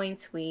some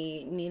points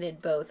we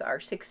needed both our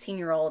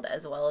 16-year-old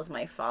as well as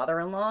my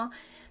father-in-law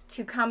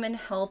to come and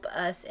help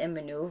us in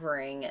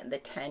maneuvering the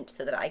tent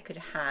so that I could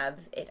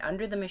have it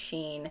under the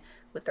machine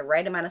with the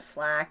right amount of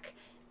slack,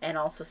 and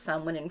also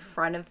someone in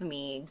front of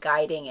me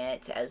guiding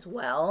it as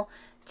well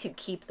to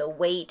keep the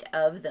weight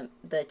of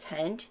the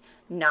tent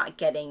not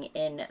getting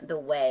in the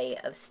way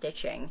of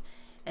stitching.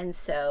 And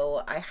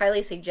so I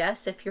highly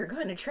suggest, if you're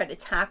going to try to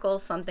tackle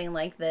something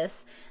like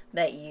this,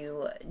 that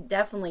you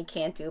definitely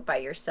can't do it by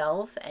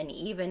yourself. And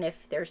even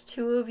if there's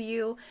two of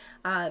you,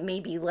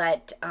 maybe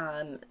let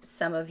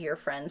some of your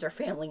friends or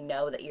family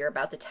know that you're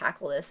about to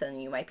tackle this,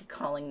 and you might be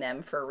calling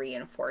them for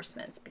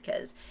reinforcements,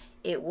 because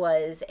it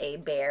was a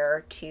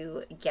bear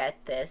to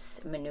get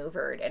this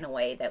maneuvered in a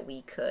way that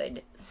we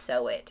could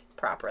sew it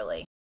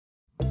properly.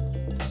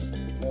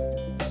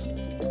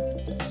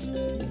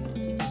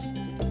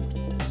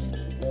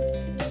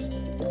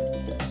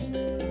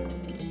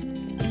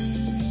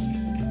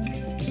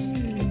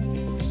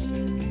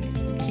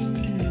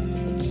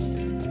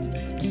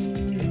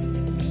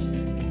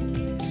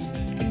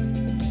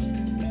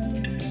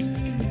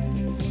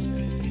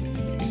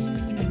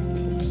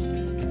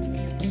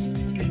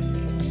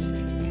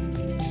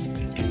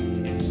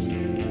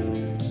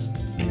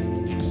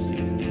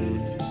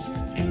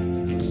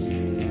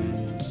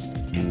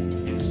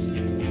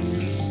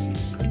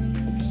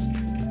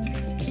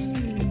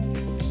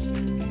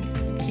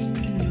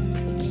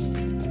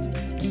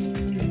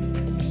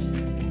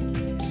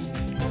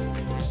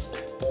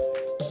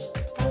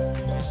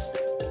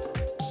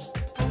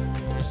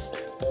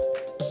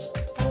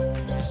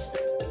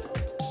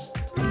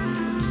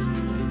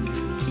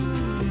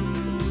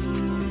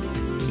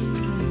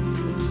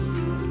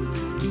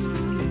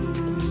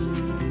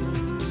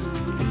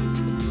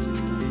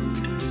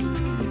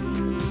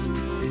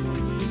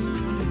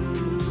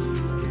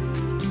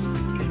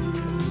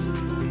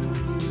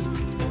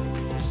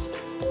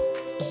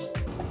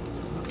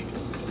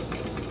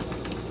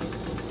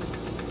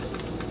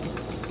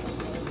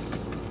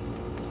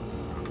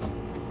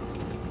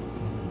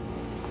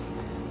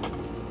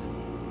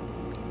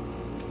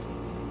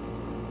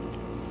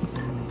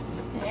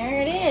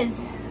 There it is.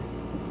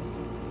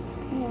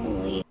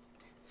 Holy.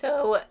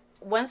 So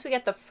once we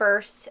get the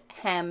first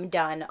hem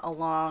done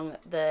along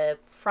the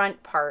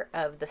front part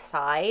of the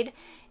side,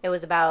 it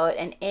was about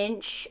an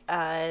inch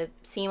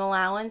seam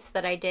allowance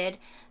that I did.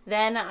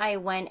 Then I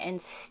went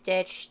and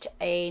stitched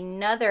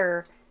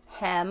another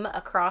hem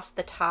across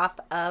the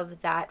top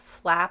of that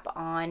flap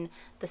on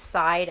the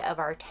side of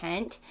our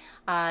tent.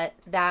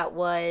 That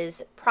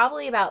was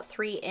probably about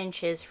 3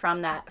 inches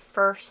from that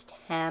first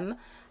hem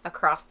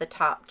across the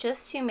top,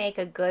 just to make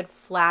a good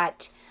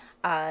flat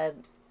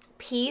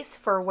piece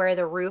for where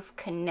the roof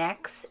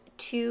connects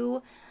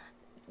to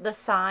the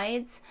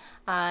sides.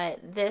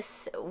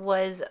 This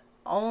was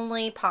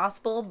only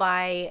possible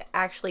by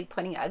actually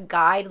putting a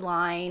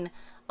guideline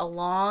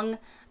along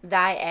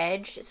that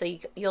edge. So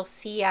you'll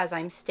see as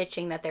I'm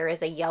stitching that there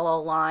is a yellow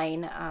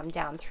line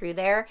down through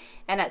there,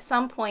 and at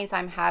some points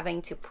I'm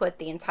having to put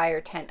the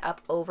entire tent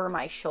up over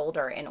my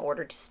shoulder in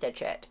order to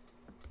stitch it.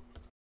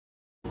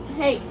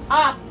 Hey,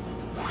 off!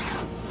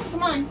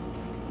 Come on.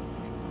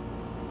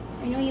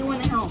 I know you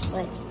want to help,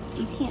 but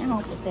you can't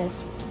help with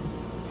this.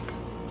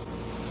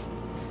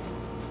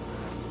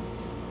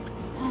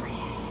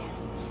 Okay.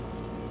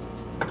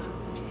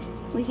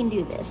 We can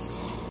do this.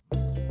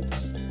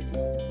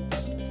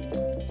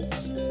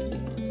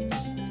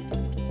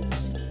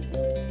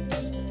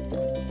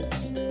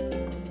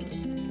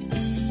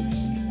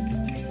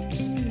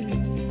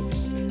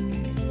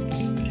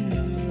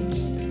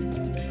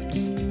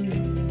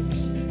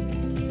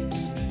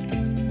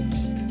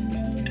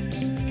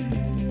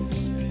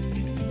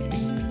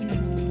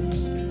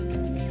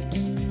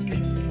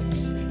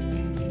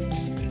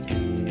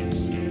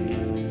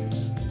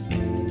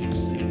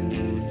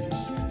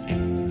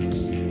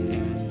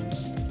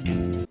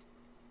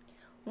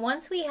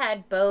 Once we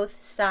had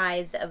both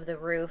sides of the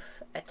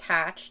roof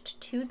attached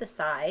to the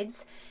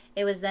sides,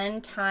 it was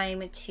then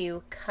time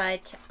to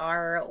cut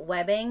our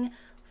webbing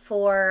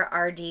for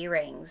our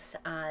D-rings.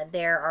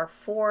 There are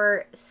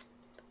 4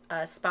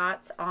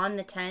 spots on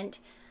the tent,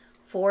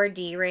 4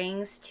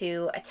 D-rings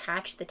to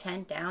attach the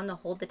tent down, to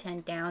hold the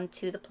tent down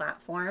to the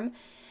platform.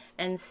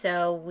 And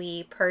so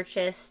we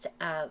purchased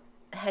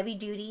heavy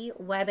duty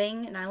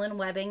webbing, nylon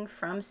webbing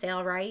from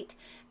Sailrite,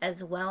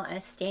 as well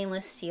as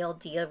stainless steel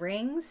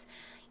D-rings.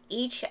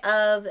 Each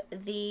of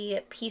the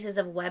pieces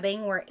of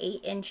webbing were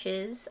 8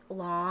 inches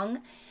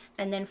long,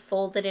 and then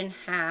folded in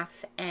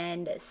half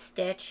and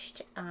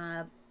stitched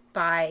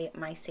by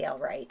my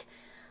Sailrite.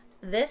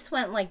 This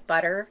went like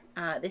butter.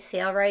 The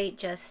Sailrite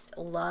just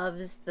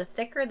loves, the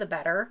thicker the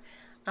better,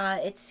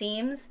 it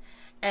seems.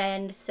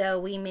 And so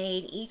we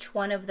made each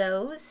one of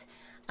those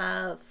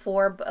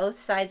for both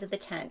sides of the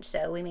tent.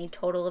 So we made a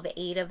total of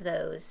 8 of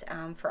those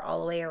for all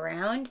the way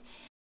around.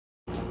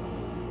 You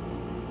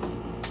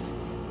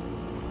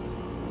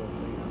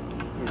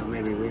know,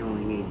 maybe we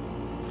only need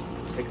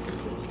 6 inches.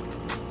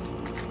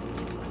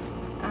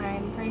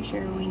 I'm pretty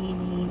sure we need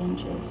the 8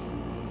 inches.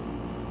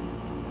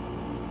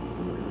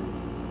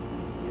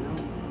 You know,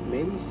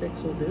 maybe 6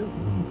 will do.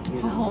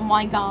 You know? Oh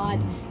my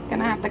God,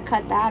 gonna have to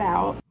cut that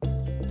out.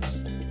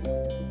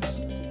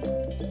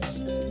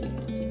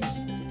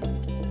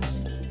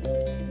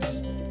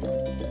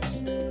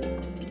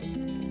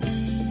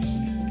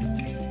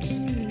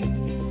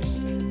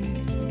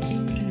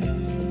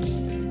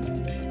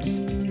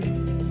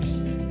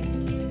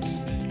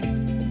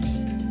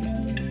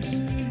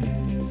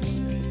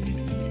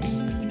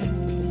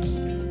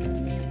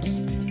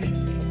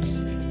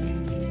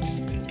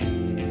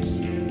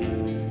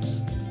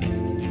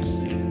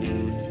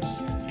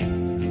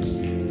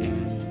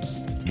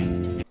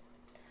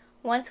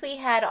 Once we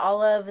had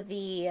all of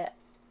the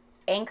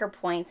anchor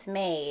points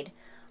made,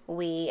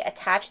 we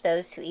attached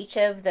those to each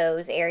of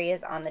those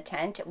areas on the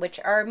tent, which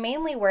are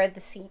mainly where the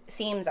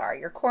seams are,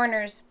 your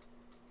corners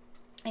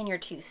and your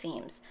 2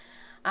 seams.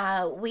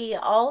 We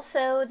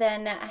also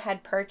then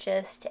had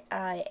purchased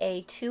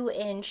a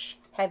 2-inch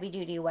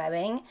heavy-duty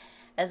webbing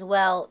as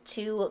well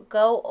to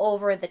go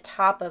over the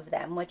top of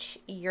them, which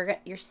you're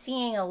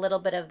seeing a little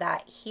bit of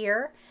that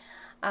here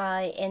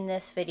in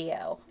this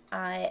video.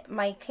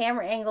 My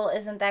camera angle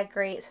isn't that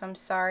great, so I'm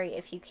sorry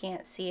if you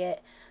can't see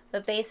it,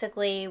 but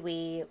basically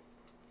we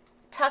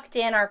tucked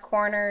in our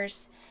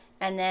corners,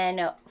 and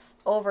then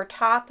over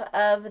top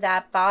of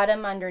that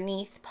bottom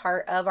underneath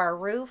part of our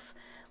roof,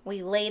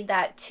 we laid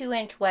that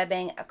 2-inch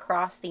webbing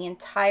across the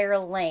entire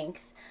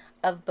length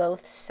of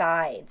both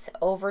sides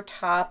over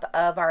top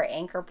of our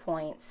anchor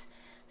points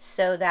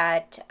so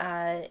that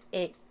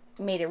it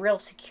made it real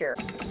secure.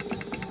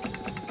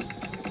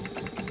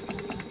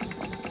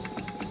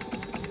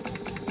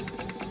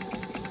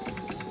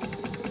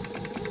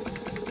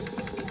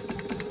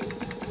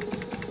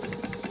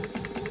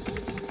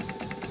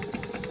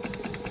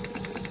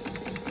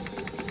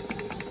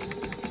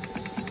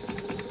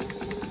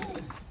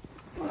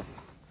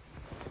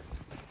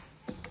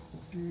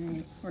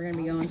 Alright, we're going to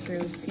be going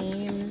through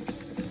seams,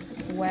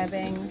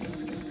 webbing.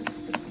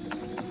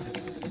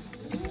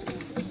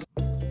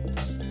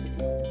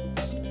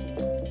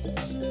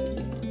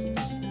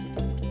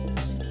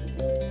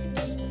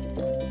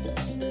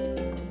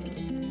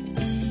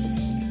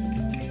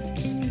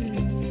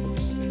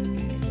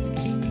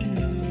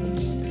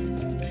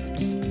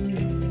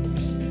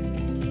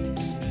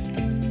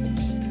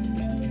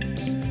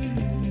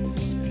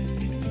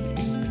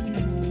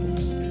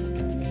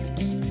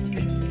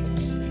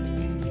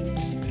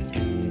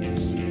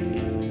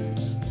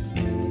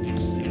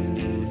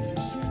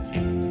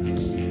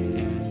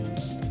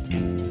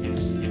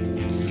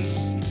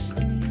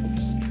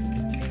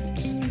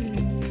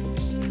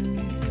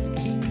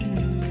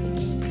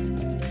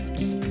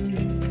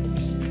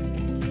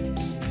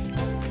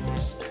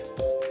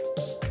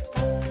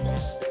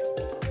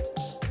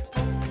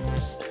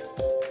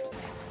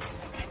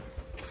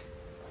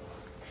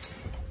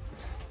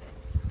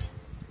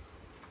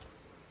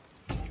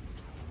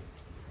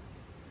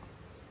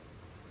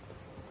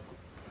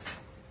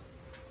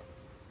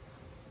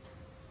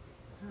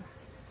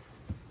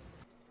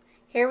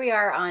 Here we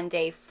are on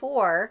day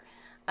 4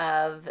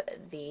 of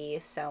the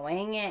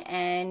sewing,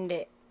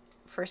 and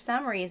for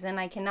some reason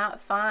I cannot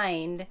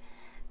find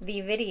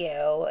the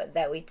video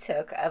that we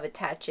took of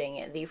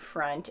attaching the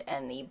front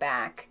and the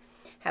back.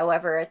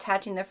 However,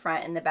 attaching the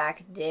front and the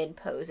back did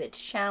pose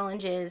its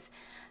challenges.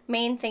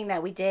 Main thing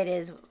that we did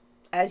is,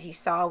 as you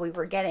saw, we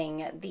were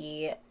getting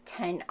the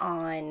tent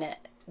on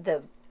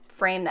the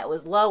frame that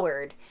was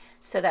lowered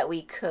so that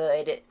we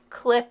could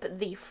clip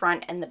the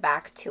front and the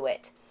back to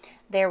it.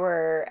 There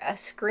were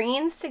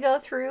screens to go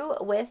through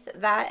with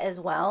that as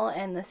well,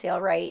 and the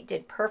Sailrite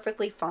did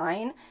perfectly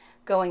fine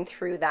going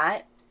through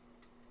that.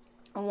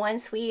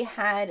 Once we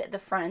had the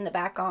front and the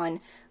back on,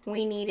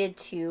 we needed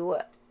to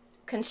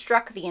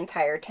construct the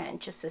entire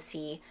tent just to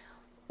see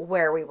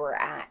where we were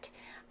at.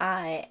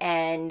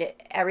 And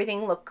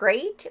everything looked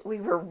great.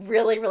 We were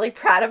really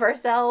proud of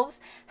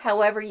ourselves.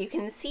 However, you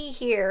can see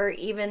here,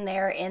 even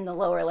there in the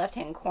lower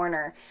left-hand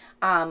corner,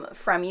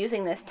 from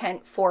using this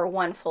tent for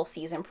 1 full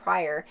season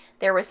prior,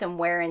 there was some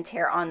wear and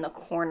tear on the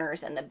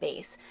corners and the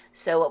base.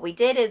 So what we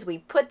did is we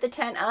put the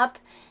tent up,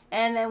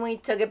 and then we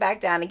took it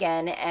back down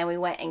again, and we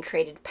went and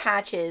created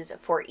patches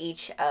for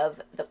each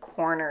of the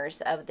corners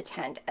of the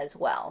tent as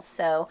well.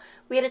 So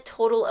we had a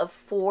total of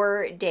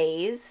 4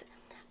 days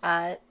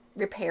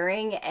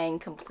repairing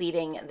and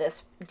completing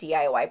this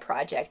DIY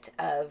project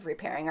of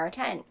repairing our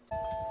tent.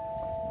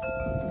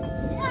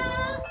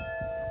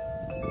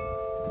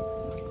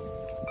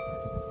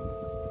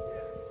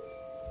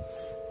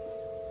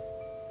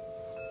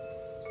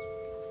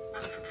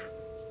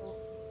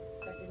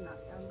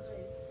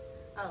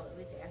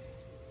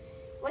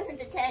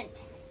 the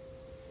tent.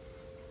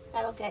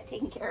 That'll get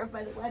taken care of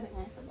by the webbing,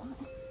 I forgot.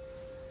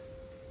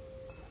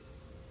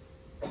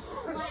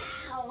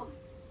 Wow!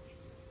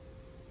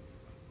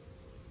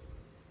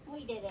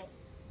 We did it.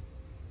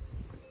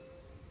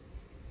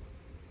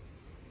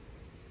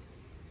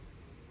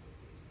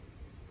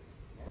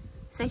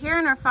 So here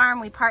on our farm,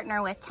 we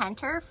partner with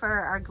Tenter for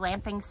our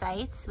glamping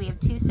sites. We have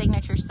 2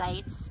 signature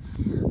sites.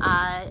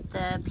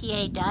 The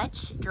PA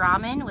Dutch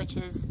Drammen, which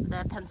is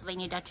the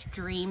Pennsylvania Dutch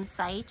Dream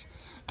site,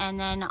 and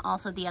then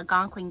also the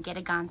Algonquin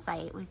Gitagon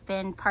site. We've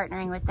been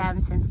partnering with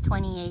them since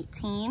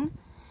 2018.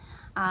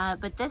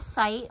 But this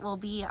site will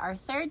be our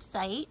 3rd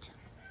site.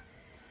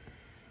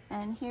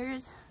 And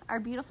here's our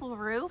beautiful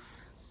roof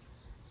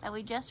that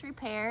we just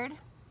repaired.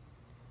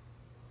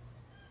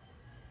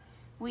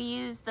 We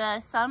use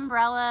the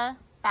Sunbrella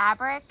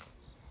fabric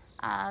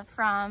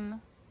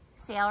from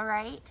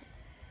Sailrite.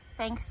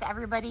 Thanks to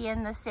everybody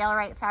in the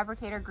Sailrite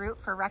Fabricator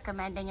group for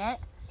recommending it.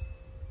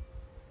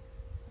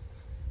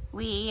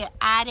 We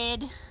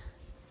added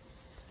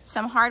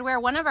some hardware.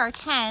 One of our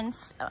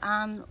tents,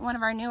 one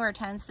of our newer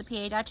tents, the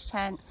PA Dutch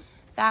tent,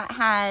 that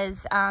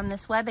has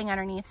this webbing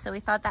underneath, so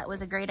we thought that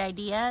was a great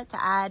idea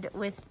to add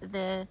with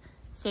the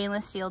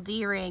stainless steel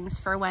D-rings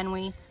for when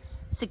we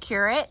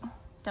secure it.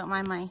 Don't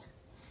mind my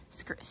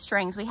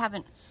strings. We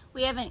haven't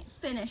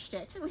finished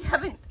it. We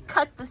haven't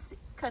cut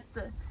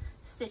the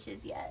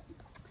stitches yet.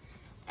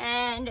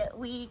 And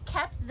we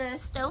kept the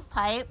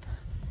stovepipe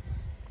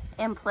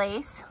in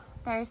place.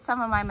 There's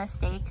some of my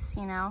mistakes,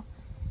 you know.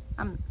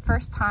 I'm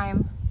first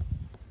time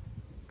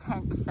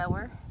tent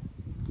sewer.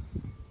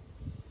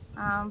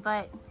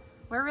 But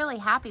we're really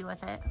happy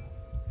with it.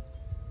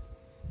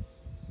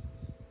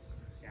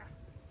 Yeah.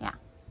 Yeah.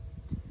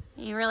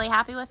 You really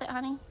happy with it,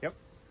 honey? Yep.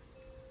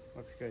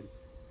 Looks good.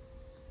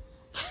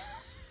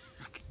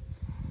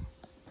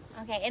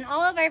 Okay, in all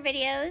of our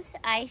videos,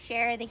 I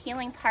share the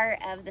healing part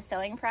of the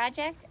sewing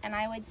project, and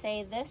I would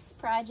say this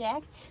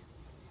project,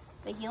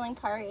 the healing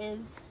part is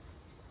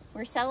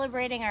we're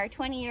celebrating our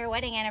 20-year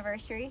wedding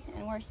anniversary,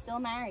 and we're still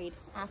married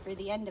after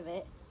the end of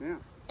it. Yeah.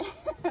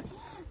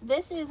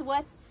 This is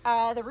what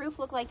the roof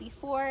looked like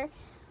before.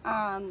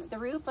 The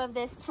roof of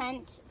this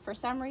tent, for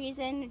some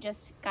reason,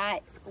 just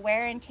got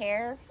wear and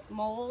tear,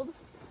 mold.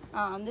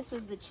 This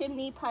was the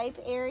chimney pipe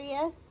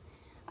area.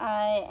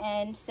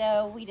 And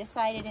so we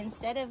decided,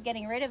 instead of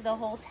getting rid of the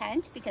whole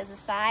tent, because the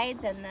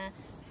sides and the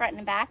front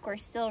and back were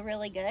still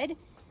really good,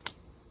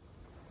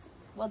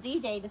 well,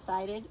 DJ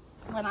decided,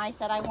 when I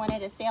said I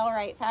wanted a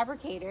Sailrite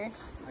Fabricator,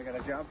 I got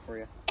a job for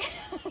you.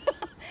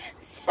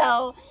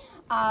 So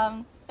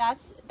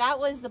that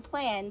was the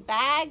plan.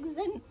 Bags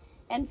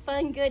and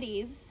fun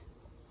goodies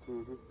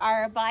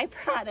are a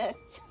byproduct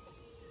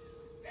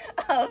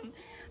of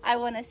I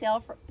want a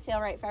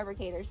Sailrite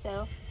Fabricator.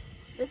 So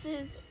this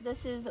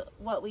is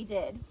what we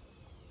did,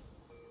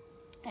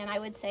 and I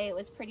would say it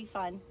was pretty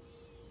fun.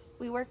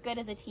 We work good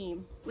as a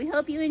team. We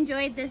hope you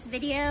enjoyed this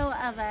video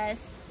of us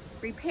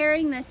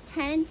repairing this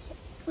tent.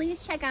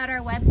 Please check out our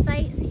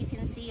website so you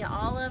can see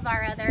all of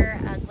our other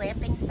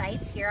glamping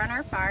sites here on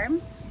our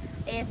farm.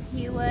 If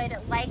you would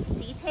like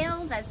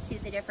details as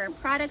to the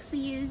different products we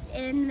used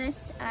in this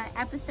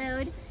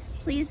episode,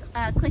 please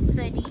click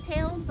the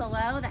details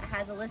below that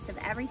has a list of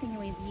everything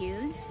we've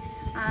used.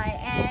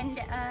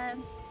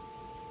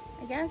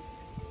 I guess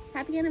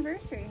happy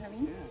anniversary,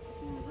 honey. Yeah,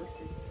 happy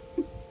anniversary.